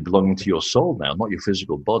 obviously belonging to your soul now, not your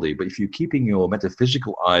physical body, but if you're keeping your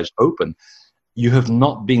metaphysical eyes open, you have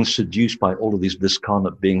not been seduced by all of these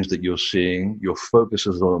discarnate beings that you're seeing. Your focus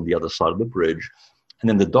is on the other side of the bridge. And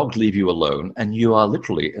then the dogs leave you alone, and you are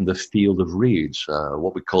literally in the field of reeds,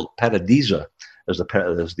 what we call paradisa, as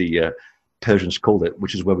the Persians called it,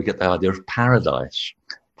 which is where we get the idea of paradise.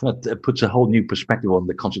 It puts a whole new perspective on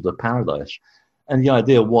the concept of paradise. And the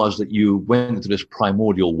idea was that you went into this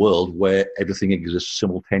primordial world where everything exists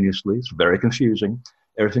simultaneously. It's very confusing.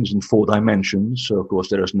 Everything's in 4 dimensions. So, of course,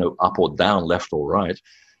 there is no up or down, left or right.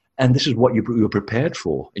 And this is what you were prepared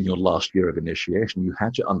for in your last year of initiation. You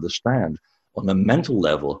had to understand on a mental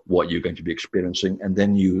level what you're going to be experiencing, and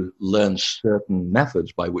then you learn certain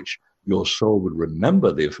methods by which your soul would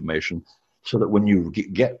remember the information, so that when you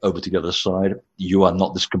get over to the other side, you are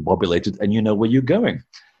not discombobulated and you know where you're going.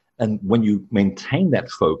 And when you maintain that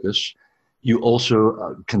focus, you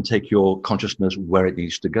also can take your consciousness where it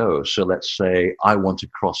needs to go. So let's say I want to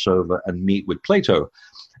cross over and meet with Plato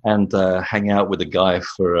and hang out with a guy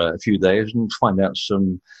for a few days and find out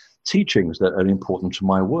some teachings that are important to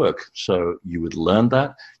my work. So you would learn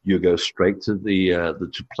that. You go straight to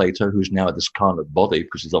to Plato, who's now a discarnate body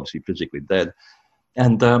because he's obviously physically dead.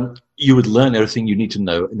 And you would learn everything you need to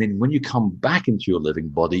know. And then when you come back into your living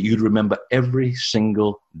body, you'd remember every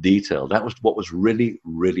single detail. That was what was really,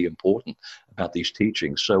 really important about these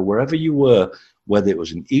teachings. So wherever you were, whether it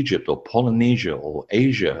was in Egypt or Polynesia or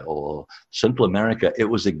Asia or Central America, it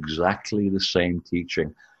was exactly the same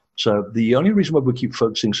teaching. So the only reason why we keep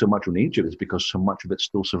focusing so much on Egypt is because so much of it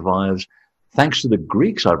still survives, thanks to the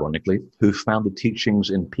Greeks, ironically, who found the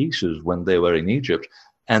teachings in pieces when they were in Egypt,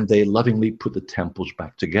 and they lovingly put the temples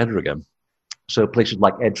back together again. So places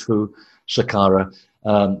like Edfu, Saqqara,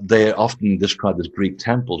 they're often described as Greek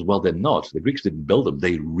temples. Well, they're not. The Greeks didn't build them.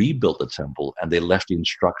 They rebuilt the temple, and they left the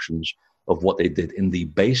instructions of what they did in the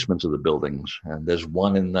basements of the buildings. And there's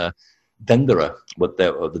one in Dendera, what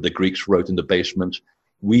the Greeks wrote in the basement.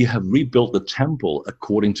 We have rebuilt the temple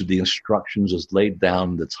according to the instructions as laid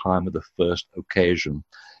down in the time of the first occasion,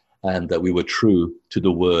 and that we were true to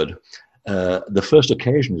the word. The first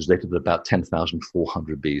occasion is dated about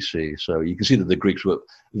 10,400 BC. So you can see that the Greeks were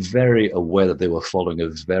very aware that they were following a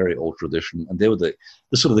very old tradition, and they were the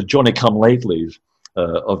sort of the Johnny-come-latelys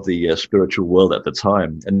of the spiritual world at the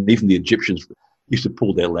time. And even the Egyptians used to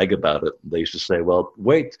pull their leg about it. They used to say, well,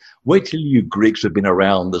 wait till you Greeks have been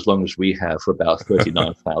around as long as we have for about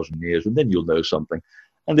 39,000 years, and then you'll know something.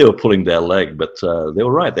 And they were pulling their leg, but they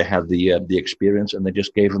were right. They had the experience, and they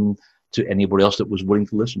just gave them to anybody else that was willing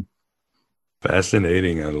to listen.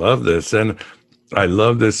 Fascinating. I love this. And I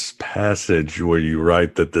love this passage where you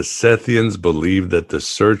write that the Sethians believed that the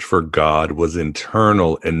search for God was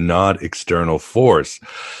internal and not external force.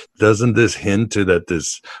 Doesn't this hint to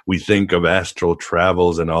that we think of astral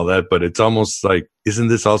travels and all that, but it's almost like, isn't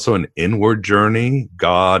this also an inward journey?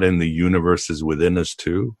 God and the universe is within us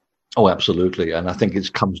too? Oh, absolutely. And I think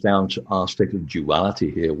it comes down to our state of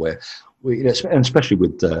duality here, where we, and especially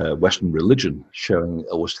with Western religion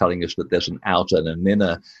telling us that there's an outer and an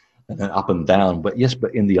inner, and then up and down. But yes,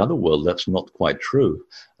 but in the other world, that's not quite true.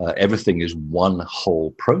 Everything is one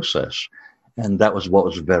whole process. And that was what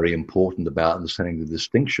was very important about understanding the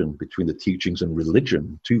distinction between the teachings and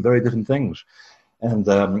religion, two very different things. And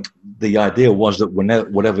the idea was that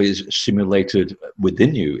whatever is simulated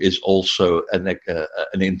within you is also an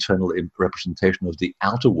internal representation of the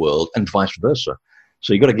outer world and vice versa.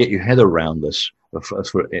 So you've got to get your head around this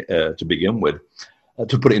to begin with.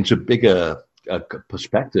 To put it into bigger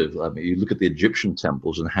perspective, I mean, you look at the Egyptian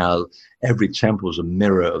temples and how every temple is a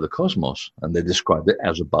mirror of the cosmos, and they described it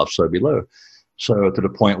as above, so below. So to the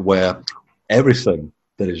point where everything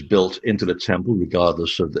that is built into the temple,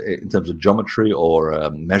 regardless of in terms of geometry or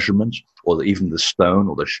measurements, or even the stone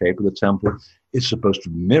or the shape of the temple, is supposed to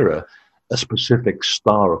mirror a specific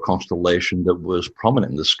star or constellation that was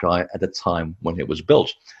prominent in the sky at the time when it was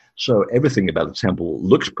built. So everything about the temple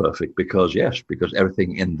looks perfect because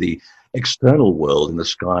everything in the external world in the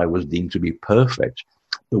sky was deemed to be perfect.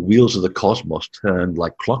 The wheels of the cosmos turned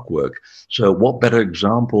like clockwork. So what better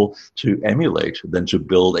example to emulate than to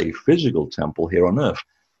build a physical temple here on Earth?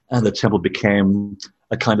 And the temple became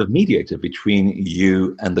a kind of mediator between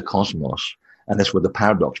you and the cosmos. And that's where the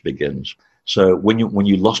paradox begins. So when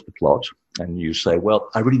you lost the plot and you say, well,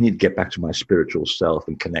 I really need to get back to my spiritual self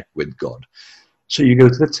and connect with God. So you go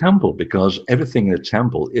to the temple, because everything in the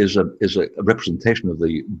temple is a representation of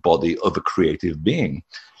the body of a creative being.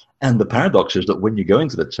 And the paradox is that when you go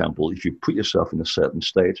into the temple, if you put yourself in a certain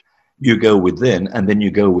state, you go within and then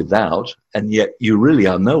you go without, and yet you really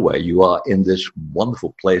are nowhere. You are in this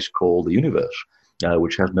wonderful place called the universe,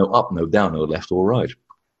 which has no up, no down, no left or right.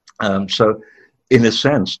 So in a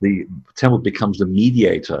sense, the temple becomes the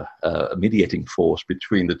mediator, a mediating force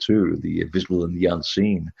between the two, the visible and the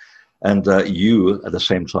unseen. And you, at the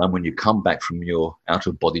same time, when you come back from your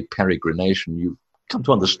out-of-body peregrination, you come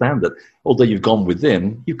to understand that although you've gone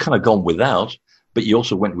within, you've kind of gone without, but you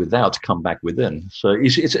also went without to come back within. So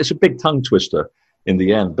it's a big tongue twister in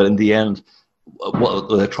the end. But in the end, what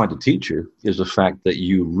they're trying to teach you is the fact that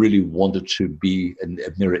you really wanted to be a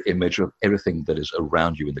mirror image of everything that is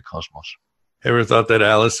around you in the cosmos. Ever thought that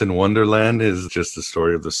Alice in Wonderland is just the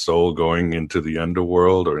story of the soul going into the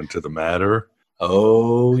underworld or into the matter?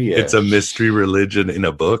 Oh, yes. It's a mystery religion in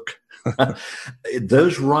a book.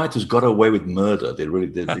 Those writers got away with murder. They really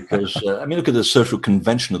did. Because, I mean, look at the social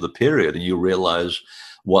convention of the period and you realize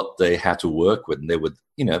what they had to work with. And they would,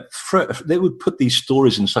 they would put these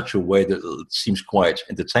stories in such a way that it seems quite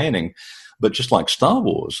entertaining. But just like Star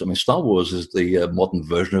Wars, I mean, Star Wars is the modern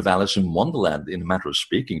version of Alice in Wonderland, in a matter of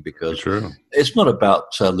speaking, because it's not about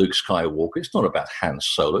Luke Skywalker. It's not about Han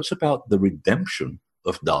Solo. It's about the redemption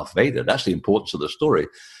of Darth Vader. That's the importance of the story.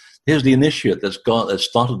 Here's the initiate that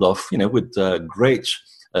started off, with great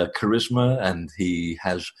charisma, and he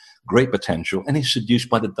has great potential, and he's seduced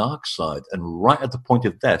by the dark side. And right at the point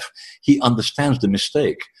of death, he understands the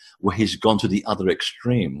mistake, where he's gone to the other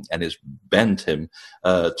extreme, and it's bent him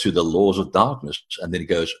to the laws of darkness. And then he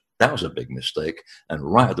goes, that was a big mistake. And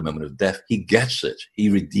right at the moment of death, he gets it. He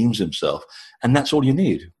redeems himself. And that's all you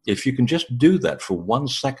need. If you can just do that for 1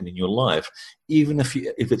 second in your life, even if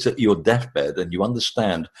it's at your deathbed and you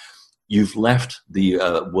understand you've left the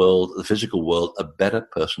world, the physical world, a better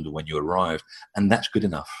person than when you arrived, and that's good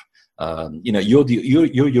enough.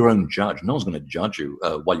 You're your own judge. No one's going to judge you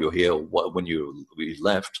while you're here, when you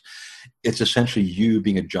left. It's essentially you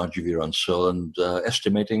being a judge of your own soul and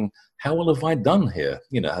estimating, how well have I done here?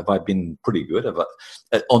 Have I been pretty good? Have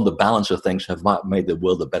I, on the balance of things, have I made the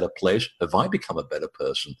world a better place? Have I become a better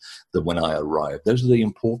person than when I arrived? Those are the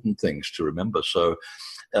important things to remember. So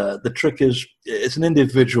the trick is, it's an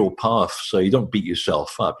individual path, so you don't beat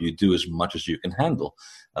yourself up. You do as much as you can handle.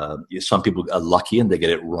 Some people are lucky and they get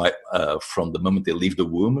it right from the moment they leave the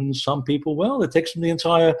womb, and some people, well, it takes them the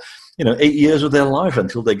entire 8 years of their life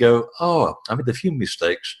until they go, oh, I made a few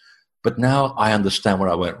mistakes, but now I understand where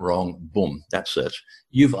I went wrong. Boom, that's it.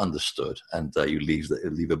 You've understood, and you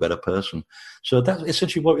leave a better person. So that's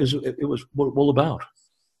essentially what it was all about.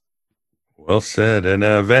 Well said. And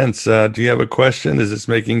Vince, do you have a question? Is this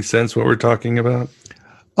making sense, what we're talking about?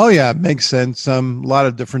 Oh, yeah, it makes sense. A lot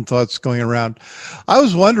of different thoughts going around. I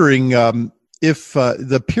was wondering, if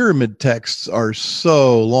the pyramid texts are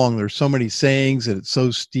so long, there's so many sayings, and it's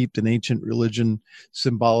so steeped in ancient religion,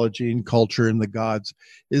 symbology, and culture and the gods,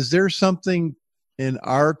 is there something in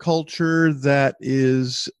our culture that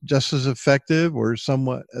is just as effective or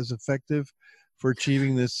somewhat as effective for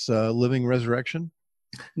achieving this living resurrection?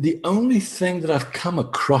 The only thing that I've come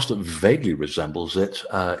across that vaguely resembles it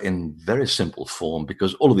in very simple form,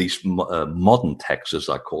 because all of these modern texts, as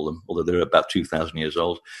I call them, although they're about 2,000 years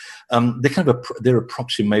old, they're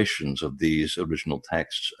approximations of these original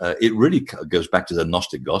texts. It really goes back to the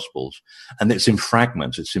Gnostic Gospels, and it's in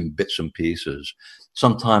fragments, it's in bits and pieces.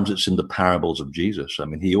 Sometimes it's in the parables of Jesus. I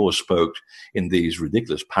mean, he always spoke in these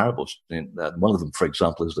ridiculous parables. One of them, for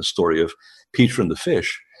example, is the story of Peter and the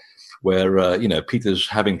fish, where, Peter's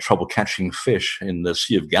having trouble catching fish in the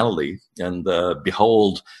Sea of Galilee. And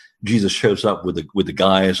behold, Jesus shows up with the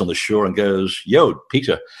guys on the shore and goes, "Yo,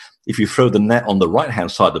 Peter, if you throw the net on the right-hand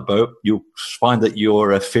side of the boat, you'll find that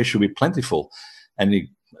your fish will be plentiful." And he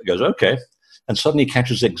goes, "Okay." And suddenly he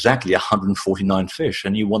catches exactly 149 fish.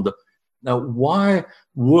 And you wonder, now, why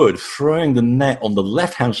would throwing the net on the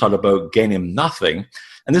left-hand side of the boat gain him nothing?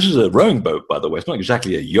 And this is a rowing boat, by the way. It's not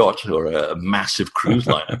exactly a yacht or a massive cruise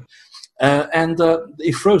liner. And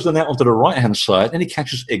he throws the net onto the right-hand side, and he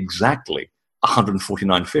catches exactly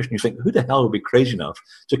 149 fish. And you think, who the hell would be crazy enough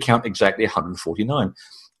to count exactly 149?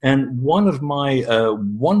 And one of my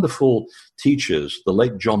wonderful teachers, the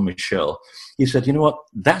late John Michel, he said, you know what,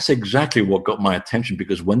 that's exactly what got my attention,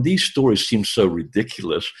 because when these stories seem so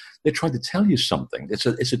ridiculous, they're trying to tell you something. It's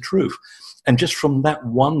a truth. And just from that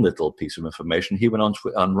one little piece of information, he went on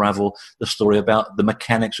to unravel the story about the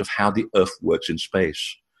mechanics of how the Earth works in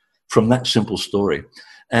space, from that simple story.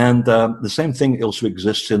 And the same thing also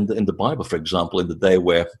exists in the Bible, for example, in the day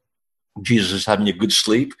where Jesus is having a good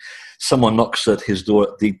sleep. Someone knocks at his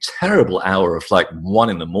door at the terrible hour of 1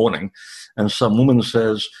 a.m, and some woman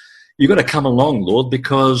says, "You got to come along, Lord,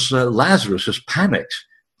 because Lazarus has panicked."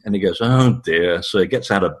 And he goes, "Oh dear." So he gets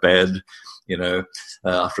out of bed,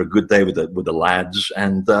 after a good day with the lads.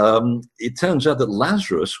 And it turns out that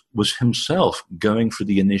Lazarus was himself going through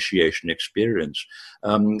the initiation experience.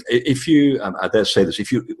 If you, I dare say this,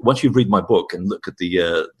 once you read my book and look at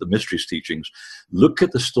the mysteries teachings, look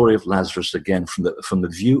at the story of Lazarus again from the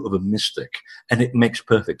view of a mystic, and it makes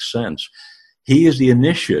perfect sense. He is the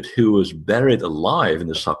initiate who was buried alive in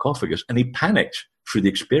the sarcophagus, and he panicked through the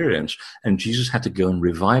experience, and Jesus had to go and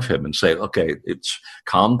revive him and say, "Okay, it's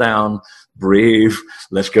calm down, breathe,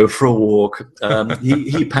 let's go for a walk."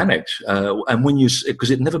 He panicked, and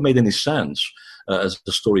because it never made any sense as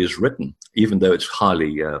the story is written, even though it's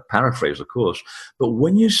highly paraphrased, of course. But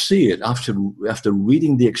when you see it after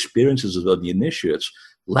reading the experiences of the initiates,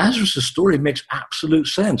 Lazarus' story makes absolute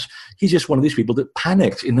sense. He's just one of these people that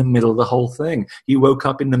panicked in the middle of the whole thing. He woke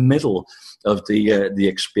up in the middle of the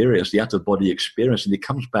experience, the out-of-body experience, and he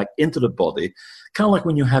comes back into the body, kind of like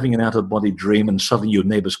when you're having an out-of-body dream and suddenly your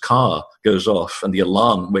neighbor's car goes off and the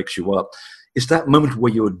alarm wakes you up. It's that moment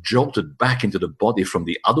where you're jolted back into the body from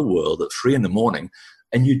the other world at 3 a.m,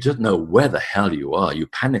 and you don't know where the hell you are. You're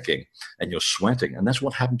panicking and you're sweating, and that's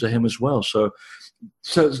what happened to him as well. So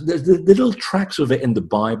the little tracks of it in the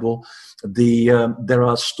Bible. There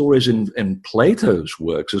are stories in Plato's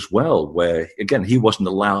works as well, where, again, he wasn't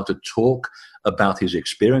allowed to talk about his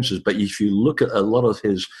experiences. But if you look at a lot of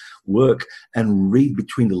his work and read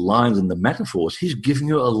between the lines and the metaphors, he's giving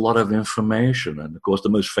you a lot of information. And, of course, the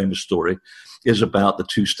most famous story is about the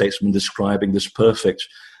two statesmen describing this perfect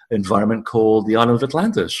environment called the island of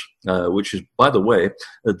Atlantis, which is, by the way,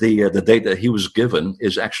 the date that he was given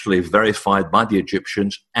is actually verified by the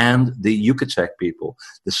Egyptians and the Yucatec people,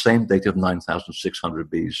 the same date of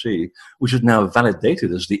 9,600 BC, which is now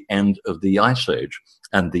validated as the end of the Ice Age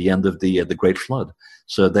and the end of the Great Flood.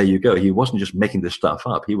 So there you go. He wasn't just making this stuff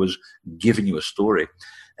up. He was giving you a story.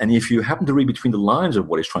 And if you happen to read between the lines of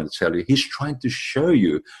what he's trying to tell you, he's trying to show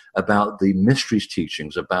you about the mysteries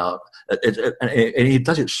teachings, about it, and he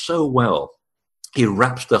does it so well. He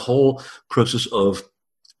wraps the whole process of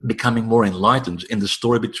becoming more enlightened in the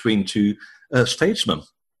story between two statesmen.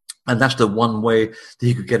 And that's the one way that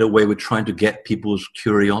he could get away with trying to get people's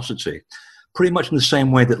curiosity. Pretty much in the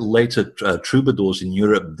same way that later troubadours in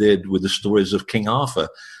Europe did with the stories of King Arthur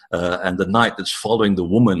and the knight that's following the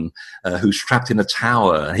woman who's trapped in a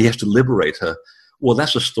tower, and he has to liberate her. Well,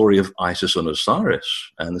 that's a story of Isis and Osiris,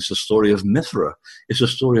 and it's a story of Mithra. It's a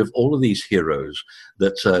story of all of these heroes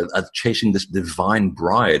that are chasing this divine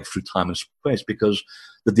bride through time and space, because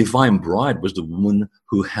the divine bride was the woman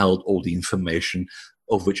who held all the information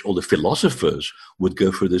of which all the philosophers would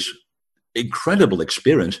go through this incredible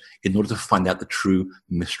experience in order to find out the true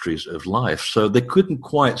mysteries of life. So they couldn't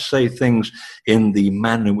quite say things in the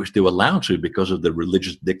manner in which they were allowed to because of the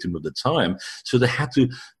religious dictum of the time. So they had to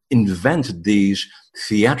invent these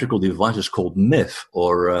theatrical devices called myth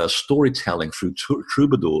or storytelling through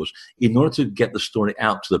troubadours in order to get the story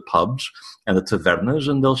out to the pubs and the tavernas.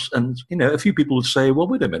 And a few people would say, well,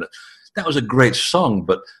 wait a minute, that was a great song,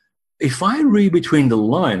 but if I read between the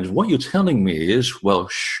lines, what you're telling me is, well,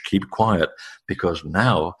 keep quiet, because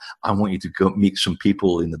now I want you to go meet some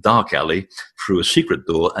people in the dark alley through a secret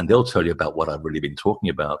door, and they'll tell you about what I've really been talking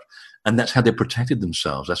about. And that's how they protected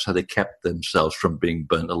themselves. That's how they kept themselves from being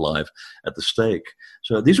burnt alive at the stake.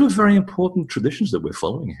 So these were very important traditions that we're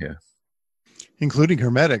following here. Including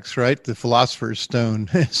Hermetics, right? The Philosopher's Stone,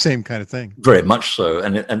 same kind of thing. Very much so.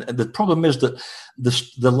 And the problem is that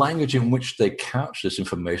the language in which they couch this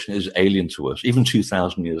information is alien to us, even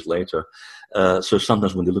 2,000 years later. So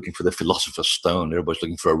sometimes when they're looking for the Philosopher's Stone, everybody's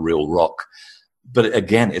looking for a real rock. But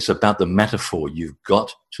again, it's about the metaphor. You've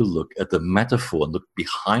got to look at the metaphor and look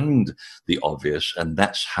behind the obvious, and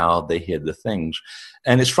that's how they hear the things.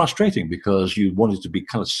 And it's frustrating because you want it to be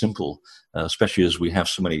kind of simple, especially as we have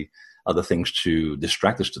so many other things to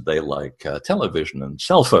distract us today, like television and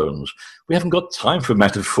cell phones. We haven't got time for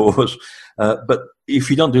metaphors. But if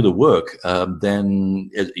you don't do the work, then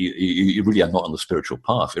you really are not on the spiritual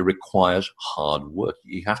path. It requires hard work.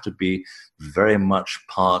 You have to be very much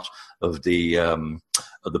part of the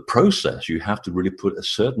process. You have to really put a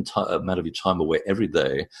certain amount of your time away every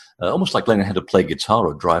day, almost like learning how to play guitar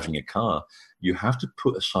or driving a car. You have to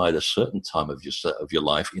put aside a certain time of your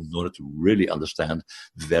life in order to really understand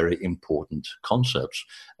very important concepts.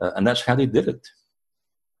 And that's how they did it.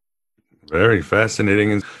 Very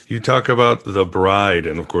fascinating. And you talk about the bride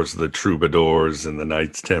and, of course, the troubadours and the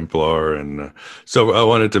Knights Templar. And so I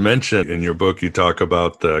wanted to mention in your book, you talk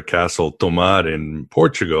about the Castle Tomar in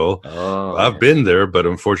Portugal. Oh, I've been there, but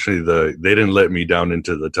unfortunately, they didn't let me down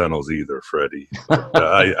into the tunnels either, Freddie. But,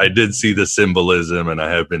 I did see the symbolism, and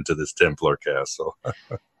I have been to this Templar castle.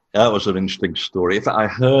 That was an interesting story. In fact, I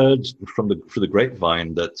heard through the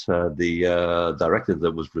grapevine that the director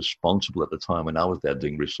that was responsible at the time when I was there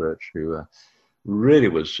doing research, who really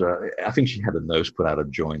was, I think she had her nose put out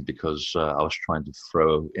of joint because I was trying to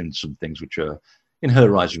throw in some things which are, in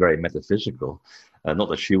her eyes, very metaphysical. Not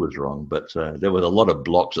that she was wrong, but there were a lot of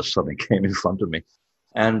blocks that suddenly came in front of me.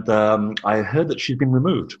 And I heard that she'd been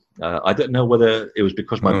removed. I don't know whether it was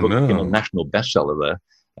because my book became a national bestseller there.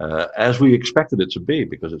 As we expected it to be,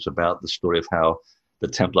 because it's about the story of how the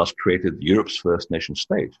Templars created Europe's first nation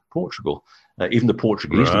state, Portugal. Even the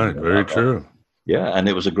Portuguese. Right, very true. Yeah, and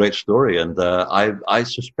it was a great story. And I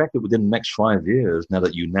suspect that within the next 5 years, now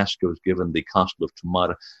that UNESCO has given the Castle of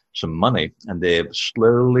Tomar some money, and they're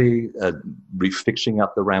slowly refixing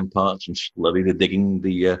up the ramparts and slowly they're digging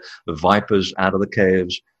the vipers out of the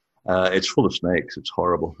caves. It's full of snakes. It's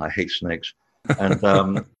horrible. I hate snakes.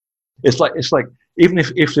 And it's like even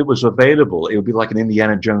if it was available, it would be like an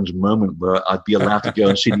Indiana Jones moment where I'd be allowed to go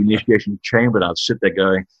and see the initiation chamber, and I'd sit there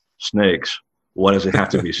going, snakes. Why does it have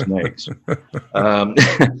to be snakes?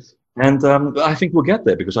 And I think we'll get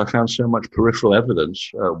there because I found so much peripheral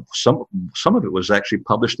evidence. Some of it was actually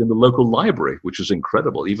published in the local library, which is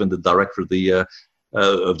incredible. Even the director of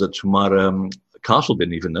the Tomar castle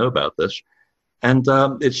didn't even know about this. And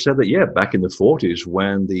it said that, back in the 40s,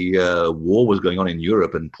 when the war was going on in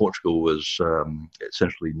Europe and Portugal was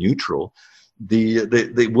essentially neutral,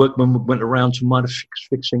 the workmen went around to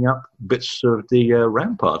fixing up bits of the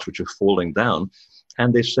ramparts which are falling down.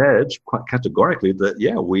 And they said quite categorically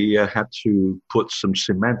that, we had to put some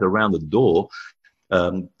cement around the door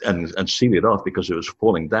and seal it off because it was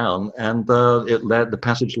falling down. And the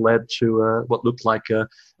passage led to what looked like a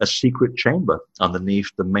secret chamber underneath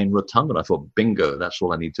the main rotunda. And I thought, bingo, that's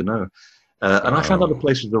all I need to know. And I found other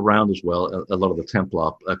places around as well, a lot of the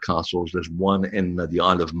Templar castles. There's one in the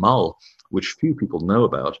Isle of Mull, which few people know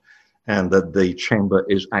about, and that the chamber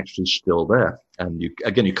is actually still there. And you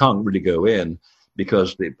can't really go in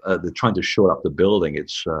because they're trying to shore up the building.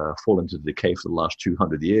 It's fallen into decay for the last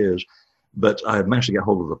 200 years. But I managed to get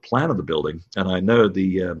hold of the plan of the building, and I know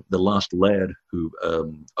the last laird who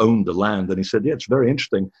owned the land, and he said, it's very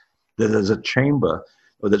interesting that there's a chamber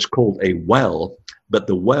that's called a well, but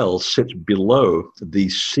the well sits below the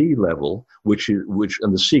sea level,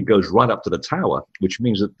 and the sea goes right up to the tower, which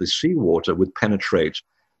means that the seawater would penetrate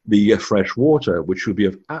the fresh water, which would be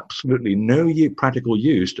of absolutely no practical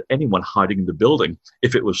use to anyone hiding in the building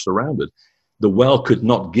if it was surrounded. The well could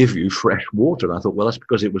not give you fresh water. And I thought, well, that's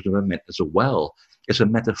because it was never meant as a well. It's a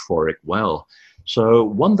metaphoric well. So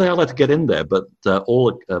one day I'd like to get in there, but by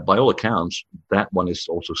all accounts, that one is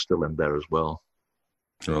also still in there as well.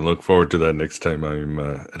 I look forward to that next time I'm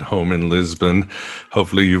at home in Lisbon.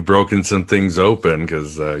 Hopefully you've broken some things open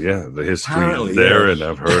because, the history is there, and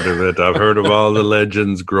I've heard of it. I've heard of all the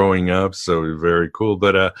legends growing up, so very cool.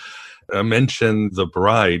 But I mentioned the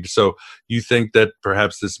bride. So you think that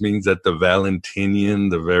perhaps this means that the Valentinian,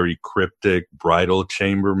 the very cryptic bridal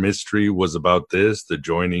chamber mystery was about this, the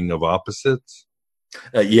joining of opposites?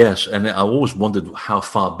 Yes, and I always wondered how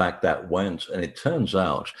far back that went. And it turns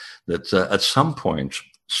out that at some point,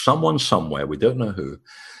 someone somewhere, we don't know who,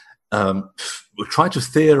 tried to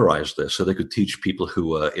theorize this so they could teach people who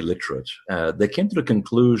were illiterate. They came to the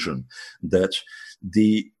conclusion that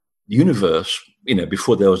the universe,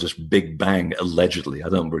 before there was this Big Bang, allegedly, I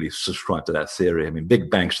don't really subscribe to that theory. I mean, Big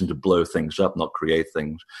Bangs seem to blow things up, not create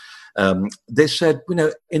things. They said,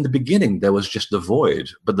 in the beginning, there was just the void,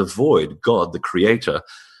 but the void, God, the creator,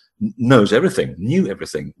 knows everything, knew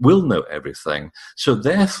everything, will know everything. So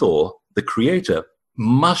therefore, the creator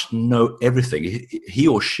must know everything. He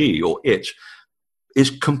or she or it is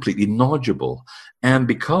completely knowledgeable. And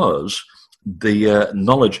because the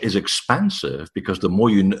knowledge is expansive, because the more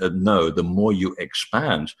you know, the more you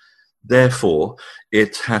expand, therefore,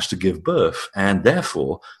 it has to give birth. And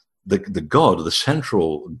therefore, the God, the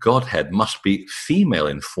central Godhead, must be female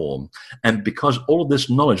in form. And because all of this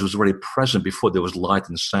knowledge was already present before there was light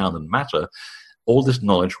and sound and matter, all this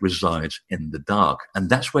knowledge resides in the dark. And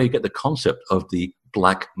that's where you get the concept of the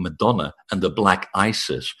Black Madonna and the Black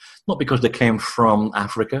Isis. Not because they came from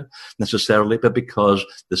Africa necessarily, but because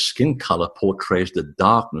the skin color portrays the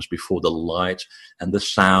darkness before the light and the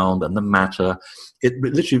sound and the matter. It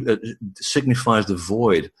literally signifies the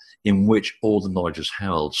void in which all the knowledge is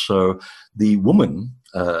held. So the woman,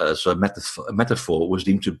 as a metaphor, was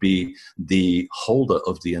deemed to be the holder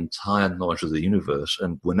of the entire knowledge of the universe.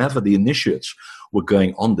 And whenever the initiates were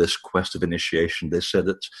going on this quest of initiation, they said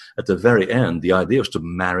that at the very end, the idea was to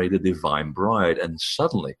marry the divine bride. And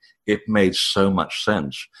suddenly it made so much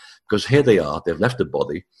sense. Because here they are, they've left the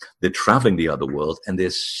body, they're traveling the other world, and they're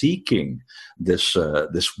seeking this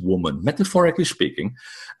woman, metaphorically speaking.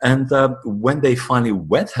 And when they finally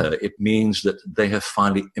wed her, it means that they have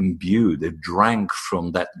finally imbued, they've drank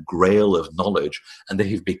from that grail of knowledge, and they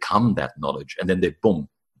have become that knowledge. And then they, boom,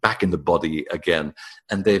 back in the body again,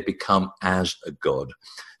 and they become as a god.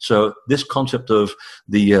 So this concept of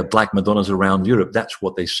the Black Madonnas around Europe, that's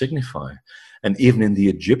what they signify. And even in the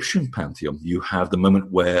Egyptian pantheon, you have the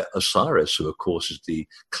moment where Osiris, who of course is the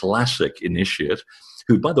classic initiate,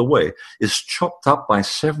 who, by the way, is chopped up by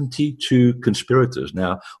 72 conspirators.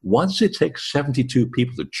 Now, why does it take 72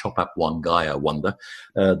 people to chop up one guy, I wonder?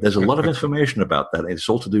 There's a lot of information about that. It's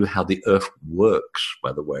all to do with how the earth works,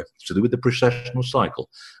 by the way. It's to do with the precessional cycle,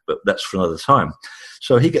 but that's for another time.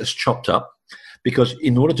 So he gets chopped up, because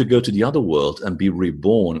in order to go to the other world and be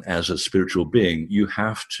reborn as a spiritual being, you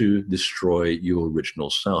have to destroy your original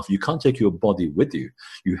self. You can't take your body with you.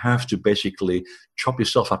 You have to basically chop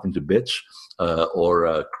yourself up into bits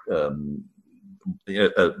or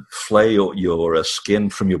flay your skin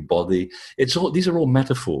from your body. These are all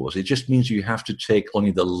metaphors. It just means you have to take only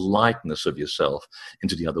the likeness of yourself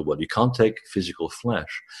into the other world. You can't take physical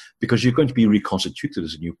flesh, because you're going to be reconstituted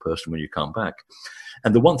as a new person when you come back.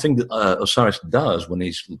 And the one thing that Osiris does when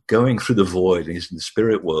he's going through the void, and he's in the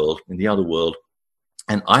spirit world, in the other world,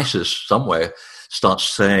 and Isis somewhere starts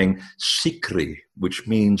saying Sikri, which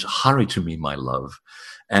means hurry to me, my love.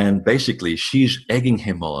 And basically, she's egging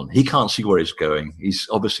him on. He can't see where he's going. He's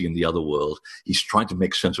obviously in the other world. He's trying to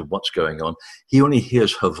make sense of what's going on. He only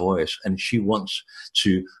hears her voice, and she wants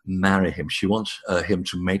to marry him. She wants him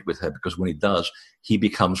to mate with her, because when he does, he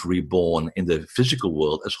becomes reborn in the physical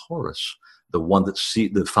world as Horus, the one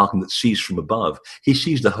the falcon that sees from above. He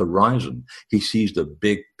sees the horizon. He sees the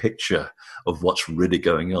big picture of what's really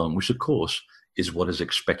going on, which, of course, is what is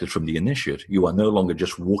expected from the initiate. You are no longer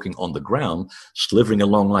just walking on the ground, slithering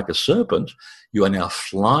along like a serpent. You are now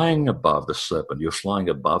flying above the serpent. You're flying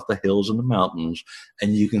above the hills and the mountains,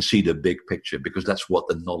 and you can see the big picture, because that's what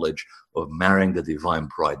the knowledge of marrying the divine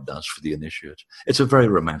bride does for the initiate. It's a very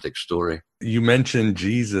romantic story. You mentioned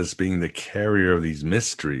Jesus being the carrier of these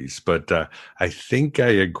mysteries, but I think I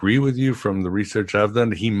agree with you from the research I've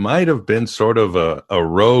done. He might have been sort of a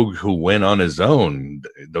rogue who went on his own,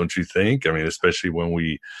 don't you think? I mean, especially when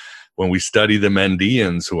we study the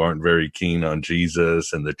Mandeans, who aren't very keen on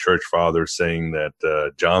Jesus, and the church fathers saying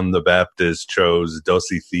that John the Baptist chose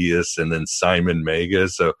Dositheus and then Simon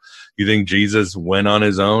Magus. So you think Jesus went on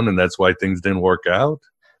his own, and that's why things didn't work out?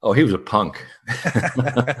 Oh, he was a punk.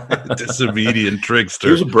 Disobedient trickster.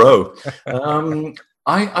 He was a bro.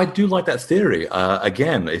 I do like that theory.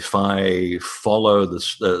 Again, if I follow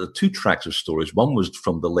the two tracks of stories, one was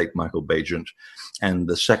from the late Michael Bagent, and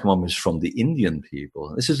the second one was from the Indian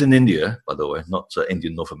people. This is in India, by the way, not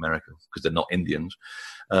Indian North America, because they're not Indians,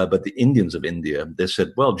 but the Indians of India. They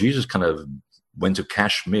said, well, Jesus kind of went to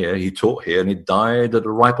Kashmir, he taught here, and he died at the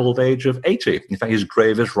ripe old age of 80. In fact, his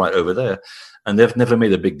grave is right over there. And they've never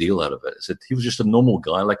made a big deal out of it. Said he was just a normal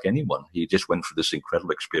guy like anyone. He just went through this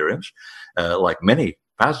incredible experience, like many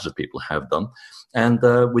thousands of people have done. And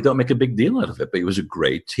we don't make a big deal out of it. But he was a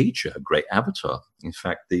great teacher, a great avatar. In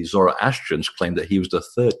fact, the Zoroastrians claim that he was the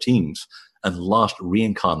 13th and last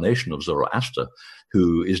reincarnation of Zoroaster,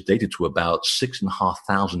 who is dated to about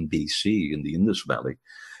 6,500 BC in the Indus Valley.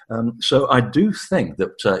 So I do think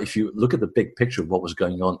that if you look at the big picture of what was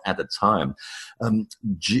going on at the time,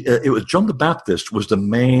 it was John the Baptist was the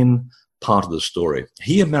main part of the story.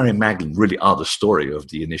 He and Mary Magdalene really are the story of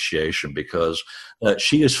the initiation, because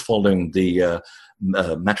she is following the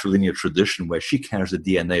matrilineal tradition where she carries the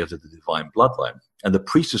DNA of the divine bloodline. And the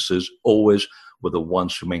priestesses always were the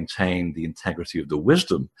ones who maintained the integrity of the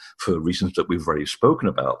wisdom for reasons that we've already spoken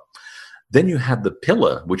about. Then you had the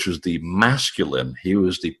pillar, which was the masculine. He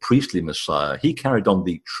was the priestly Messiah. He carried on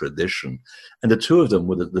the tradition. And the two of them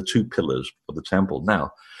were the two pillars of the temple.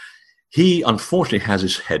 Now, he unfortunately has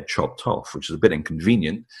his head chopped off, which is a bit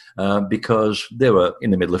inconvenient because they were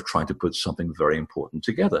in the middle of trying to put something very important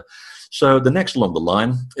together. So the next along the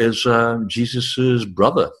line is Jesus's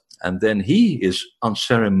brother. And then he is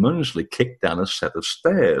unceremoniously kicked down a set of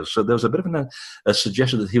stairs. So there was a bit of a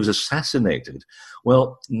suggestion that he was assassinated.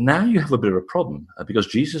 Well, now you have a bit of a problem because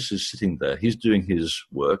Jesus is sitting there. He's doing his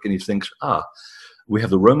work, and he thinks, we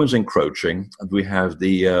have the Romans encroaching, and we have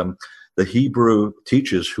the Hebrew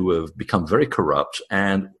teachers who have become very corrupt,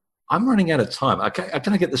 and I'm running out of time. I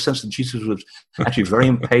kind of get the sense that Jesus was actually very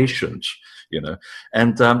impatient,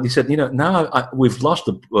 And he said, now we've lost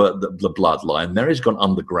the bloodline. Mary's gone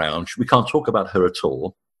underground. We can't talk about her at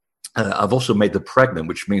all. I've also made her pregnant,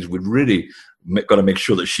 which means we've really got to make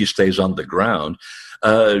sure that she stays underground.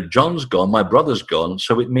 John's gone. My brother's gone.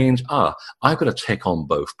 So it means, I've got to take on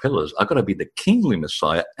both pillars. I've got to be the kingly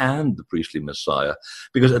Messiah and the priestly Messiah.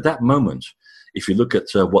 Because at that moment, if you look at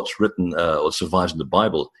what's written or survives in the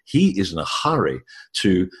Bible, he is in a hurry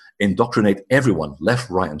to indoctrinate everyone, left,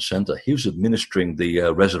 right, and center. He was administering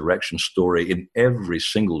the resurrection story in every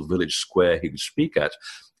single village square he would speak at.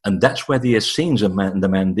 And that's where the Essenes and the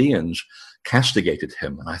Mandeans castigated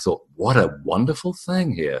him. And I thought, what a wonderful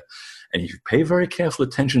thing here. And if you pay very careful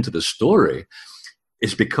attention to the story,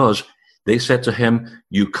 it's because they said to him,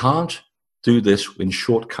 you can't do this in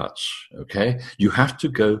shortcuts, okay? You have to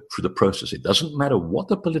go through the process. It doesn't matter what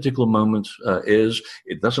the political moment is.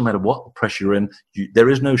 It doesn't matter what pressure you're in. There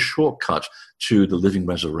is no shortcut to the living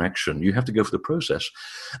resurrection. You have to go through the process.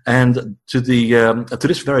 And to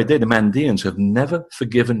this very day, the Mandeans have never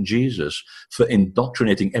forgiven Jesus for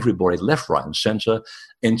indoctrinating everybody left, right, and center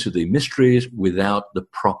into the mysteries without the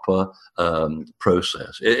proper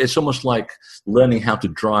process. It's almost like learning how to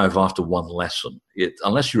drive after one lesson.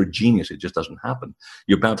 Unless you're a genius, it just doesn't happen.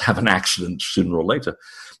 You're bound to have an accident sooner or later.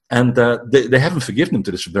 And they haven't forgiven him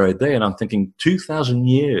to this very day. And I'm thinking 2,000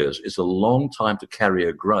 years is a long time to carry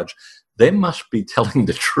a grudge. They must be telling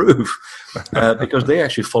the truth because they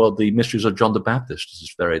actually followed the mysteries of John the Baptist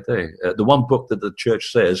this very day. The one book that the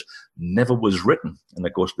church says never was written. And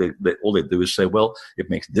of course, all they do is say, well, it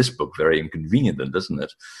makes this book very inconvenient then, doesn't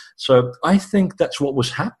it? So I think that's what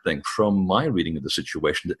was happening from my reading of the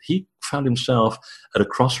situation, that he found himself at a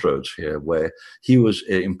crossroads here where he was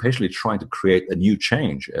impatiently trying to create a new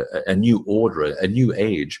change, a new order, a new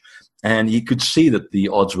age. And he could see that the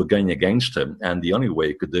odds were going against him, and the only way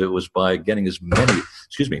he could do it was by getting as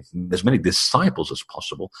many disciples as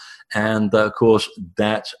possible. And of course,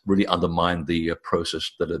 that really undermined the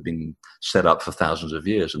process that had been set up for thousands of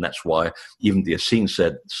years. And that's why even the Essenes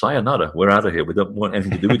said, "Sayonara, we're out of here. We don't want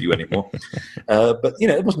anything to do with you anymore." But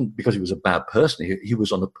it wasn't because he was a bad person. He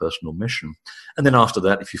was on a personal mission. And then after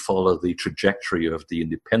that, if you follow the trajectory of the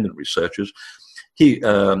independent researchers, he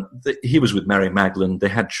was with Mary Magdalene. They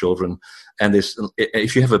had children, and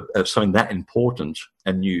if you have something that important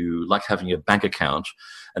and you like having a bank account,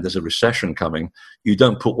 and there's a recession coming, you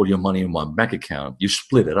don't put all your money in one bank account. You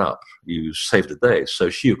split it up. You save the day. So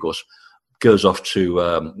she, of course, goes off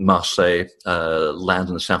to Marseille,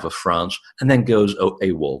 lands in the south of France, and then goes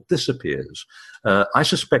AWOL, disappears. I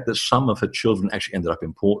suspect that some of her children actually ended up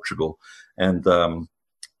in Portugal, and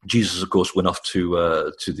Jesus, of course, went off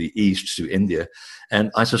to the east, to India. And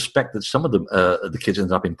I suspect that some of the kids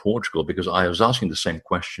ended up in Portugal, because I was asking the same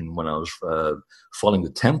question when I was following the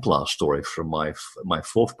Templar story from my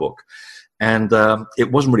fourth book. And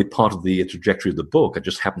it wasn't really part of the trajectory of the book. I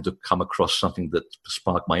just happened to come across something that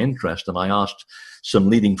sparked my interest. And I asked some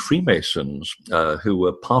leading Freemasons who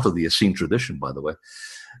were part of the Essene tradition, by the way.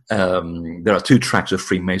 There are two tracks of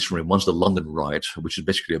Freemasonry. One's the London Rite, which is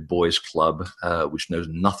basically a boys' club, which knows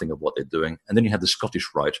nothing of what they're doing. And then you have the Scottish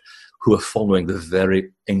Rite, who are following the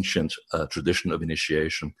very ancient tradition of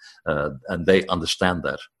initiation. And they understand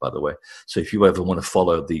that, by the way. So if you ever want to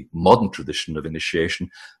follow the modern tradition of initiation,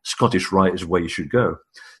 Scottish Rite is where you should go.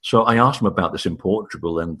 So I asked them about this in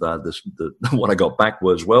Portugal, and what I got back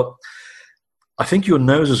was, well, I think your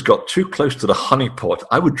nose has got too close to the honeypot.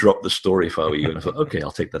 I would drop the story if I were you. And I thought, okay, I'll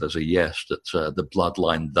take that as a yes, that the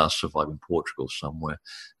bloodline does survive in Portugal somewhere.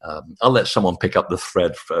 I'll let someone pick up the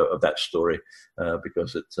thread of that story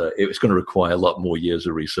because it's going to require a lot more years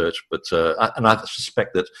of research. But I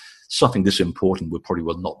suspect that something this important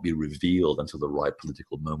will not be revealed until the right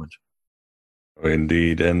political moment.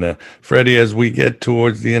 Indeed. And Freddie, as we get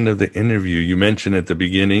towards the end of the interview, you mentioned at the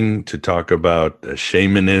beginning to talk about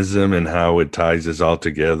shamanism and how it ties us all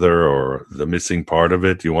together, or the missing part of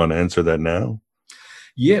it. Do you want to answer that now?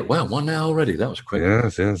 Yeah, wow, 1 hour already. That was quick.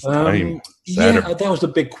 Yes. That was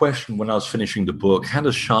the big question when I was finishing the book. How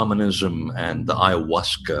does shamanism and the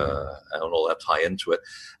ayahuasca and all that tie into it?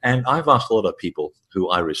 And I've asked a lot of people who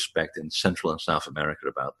I respect in Central and South America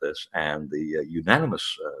about this, and the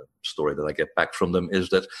unanimous story that I get back from them is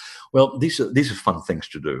that, well, these are fun things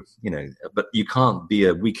to do, but you can't be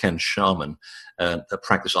a weekend shaman and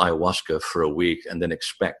practice ayahuasca for a week and then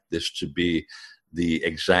expect this to be the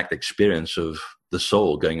exact experience of the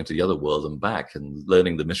soul going into the other world and back and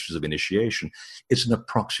learning the mysteries of initiation. It's an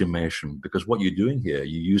approximation, because what you're doing here,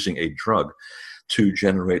 you're using a drug to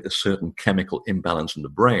generate a certain chemical imbalance in the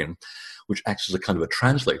brain, which acts as a kind of a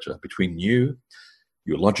translator between you,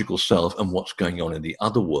 your logical self, and what's going on in the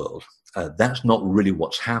other world. That's not really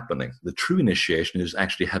what's happening. The true initiation is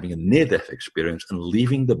actually having a near-death experience and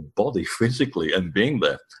leaving the body physically and being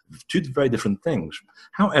there. Two very different things.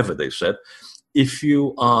 However, they said, if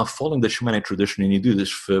you are following the shamanic tradition and you do this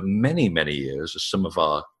for many, many years, as some of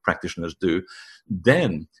our practitioners do,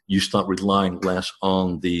 then you start relying less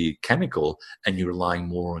on the chemical and you're relying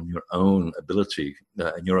more on your own ability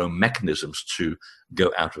and your own mechanisms to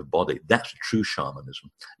go out of body. That's true shamanism.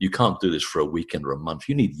 You can't do this for a weekend or a month.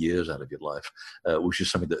 You need years out of your life, which is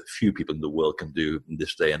something that few people in the world can do in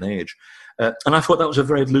this day and age. And I thought that was a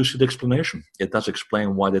very lucid explanation. It does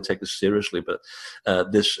explain why they take this seriously, but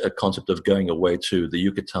this concept of going away to the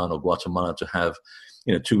Yucatan or Guatemala to have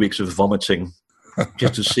 2 weeks of vomiting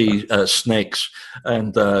just to see snakes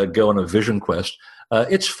and go on a vision quest.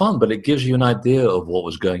 It's fun, but it gives you an idea of what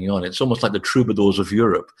was going on. It's almost like the troubadours of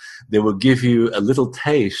Europe. They will give you a little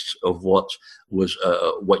taste of what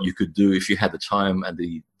you could do if you had the time and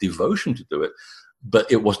the devotion to do it,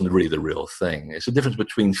 but it wasn't really the real thing. It's the difference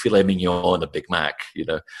between filet mignon and a Big Mac.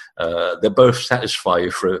 They both satisfy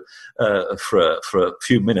you for a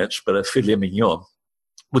few minutes, but a filet mignon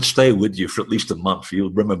would stay with you for at least a month.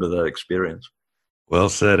 You'll remember that experience. Well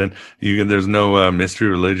said. And there's no mystery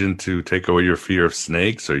religion to take away your fear of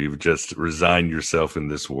snakes, or you've just resigned yourself in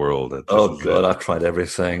this world? Oh, God, I've tried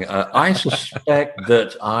everything. I suspect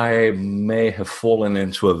that I may have fallen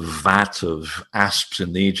into a vat of asps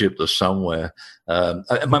in Egypt or somewhere.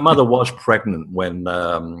 My mother was pregnant when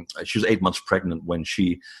she was 8 months pregnant when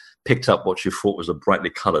she picked up what she thought was a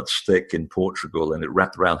brightly colored stick in Portugal, and it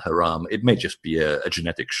wrapped around her arm. It may just be a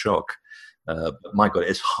genetic shock. But my God,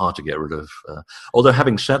 it's hard to get rid of. Although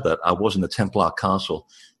having said that, I was in the Templar Castle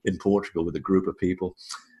in Portugal with a group of people,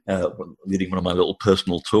 leading one of my little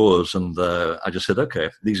personal tours. And I just said, okay,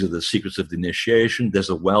 these are the secrets of the initiation. There's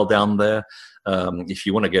a well down there. If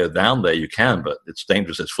you want to go down there, you can, but it's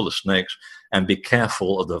dangerous. It's full of snakes. And be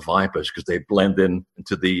careful of the vipers because they blend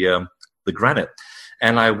into the granite.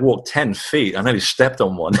 And I walked 10 feet. I nearly stepped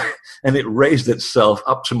on one, and it raised itself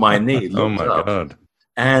up to my knee. Oh, my God.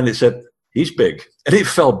 And it said, "He's big." And it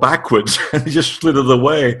fell backwards and it just slithered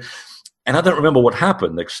away. And I don't remember what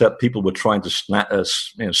happened, except people were trying to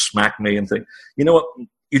smack me and think, you know what?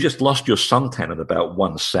 You just lost your suntan in about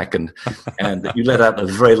 1 second. And you let out a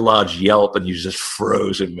very large yelp and you just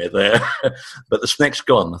froze in midair. But the snake's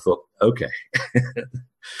gone. I thought, okay.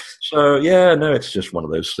 So, yeah, no, it's just one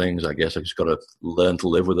of those things, I guess. I just got to learn to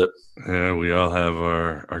live with it. Yeah, we all have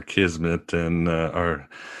our kismet and our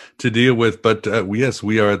to deal with. But yes,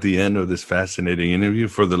 we are at the end of this fascinating interview.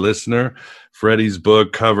 For the listener, Freddie's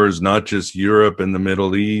book covers not just Europe and the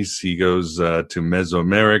Middle East. He goes to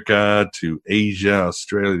Mesoamerica, to Asia,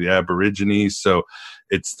 Australia, the Aborigines. So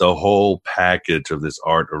it's the whole package of this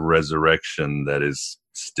art of resurrection that is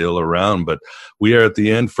still around. But we are at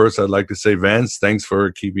the end. First, I'd like to say, Vance, thanks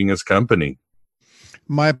for keeping us company.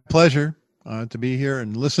 My pleasure to be here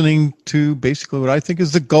and listening to basically what I think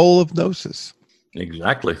is the goal of Gnosis.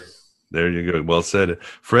 Exactly. There you go. Well said.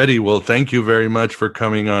 Freddie, well, thank you very much for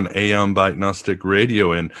coming on Aeon Byte Gnostic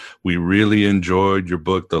Radio. And we really enjoyed your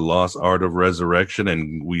book, The Lost Art of Resurrection.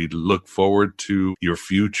 And we look forward to your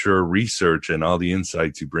future research and all the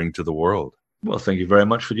insights you bring to the world. Well, thank you very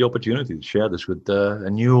much for the opportunity to share this with a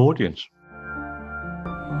new audience.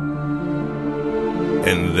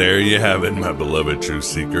 And there you have it, my beloved truth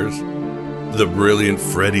seekers. The brilliant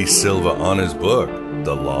Freddie Silva on his book,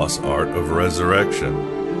 The Lost Art of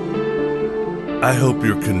Resurrection. I hope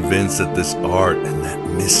you're convinced that this art and that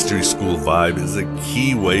mystery school vibe is a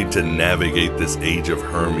key way to navigate this age of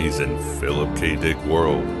Hermes and Philip K. Dick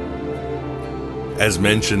world. As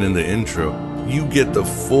mentioned in the intro, you get the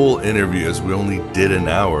full interview as we only did an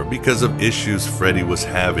hour because of issues Freddie was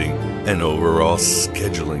having and overall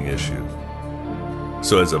scheduling issues.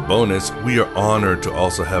 So as a bonus, we are honored to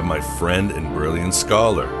also have my friend and brilliant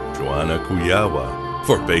scholar, Joanna Kuyawa,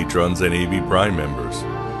 for patrons and AB Prime members.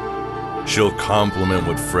 She'll complement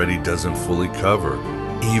what Freddie doesn't fully cover,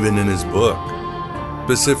 even in his book,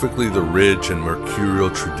 specifically the rich and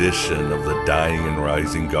mercurial tradition of the dying and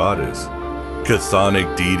rising goddess,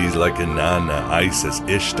 chthonic deities like Inanna, Isis,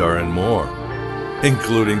 Ishtar, and more,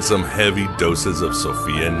 including some heavy doses of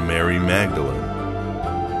Sophia and Mary Magdalene.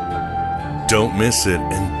 Don't miss it,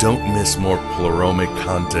 and don't miss more Pleuromic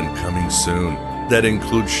content coming soon that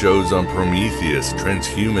includes shows on Prometheus,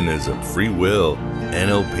 transhumanism, free will,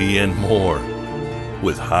 NLP, and more,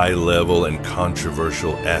 with high-level and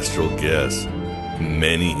controversial astral guests,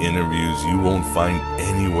 many interviews you won't find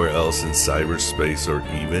anywhere else in cyberspace or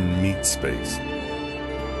even meat space.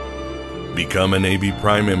 Become an AB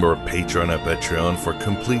Prime member or patron at Patreon for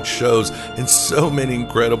complete shows and so many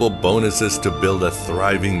incredible bonuses to build a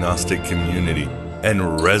thriving Gnostic community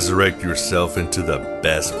and resurrect yourself into the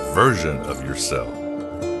best version of yourself.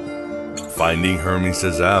 Finding Hermes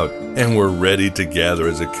is out, and we're ready to gather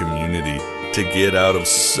as a community to get out of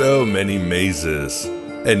so many mazes.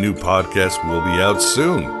 A new podcast will be out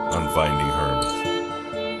soon on Finding Hermes.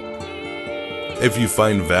 If you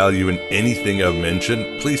find value in anything I've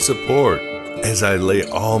mentioned, please support as I lay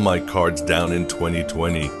all my cards down in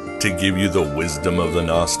 2020 to give you the wisdom of the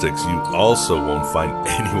Gnostics you also won't find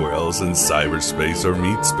anywhere else in cyberspace or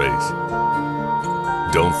meat space.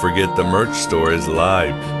 Don't forget the merch store is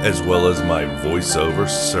live, as well as my voiceover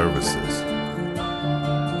services.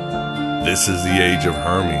 This is the age of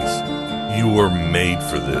Hermes. You were made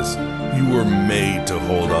for this. You were made to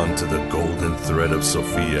hold on to the golden thread of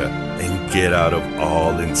Sophia and get out of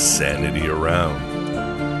all insanity around.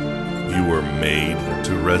 You were made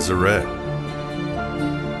to resurrect.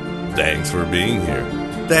 Thanks for being here.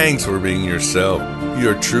 Thanks for being yourself,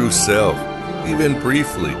 your true self, even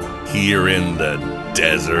briefly, here in the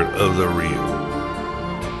desert of the real.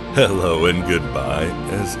 Hello and goodbye,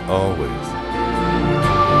 as always.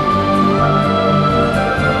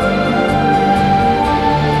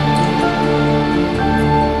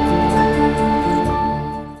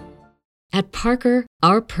 At Parker,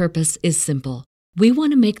 our purpose is simple. We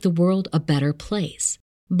want to make the world a better place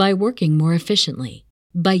by working more efficiently,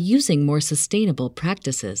 by using more sustainable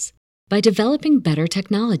practices, by developing better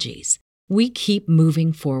technologies. We keep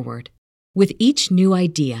moving forward. With each new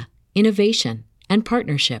idea, innovation, and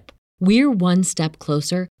partnership, we're one step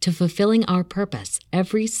closer to fulfilling our purpose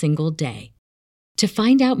every single day. To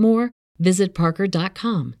find out more, visit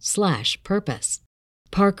parker.com/purpose.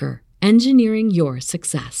 Parker, engineering your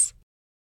success.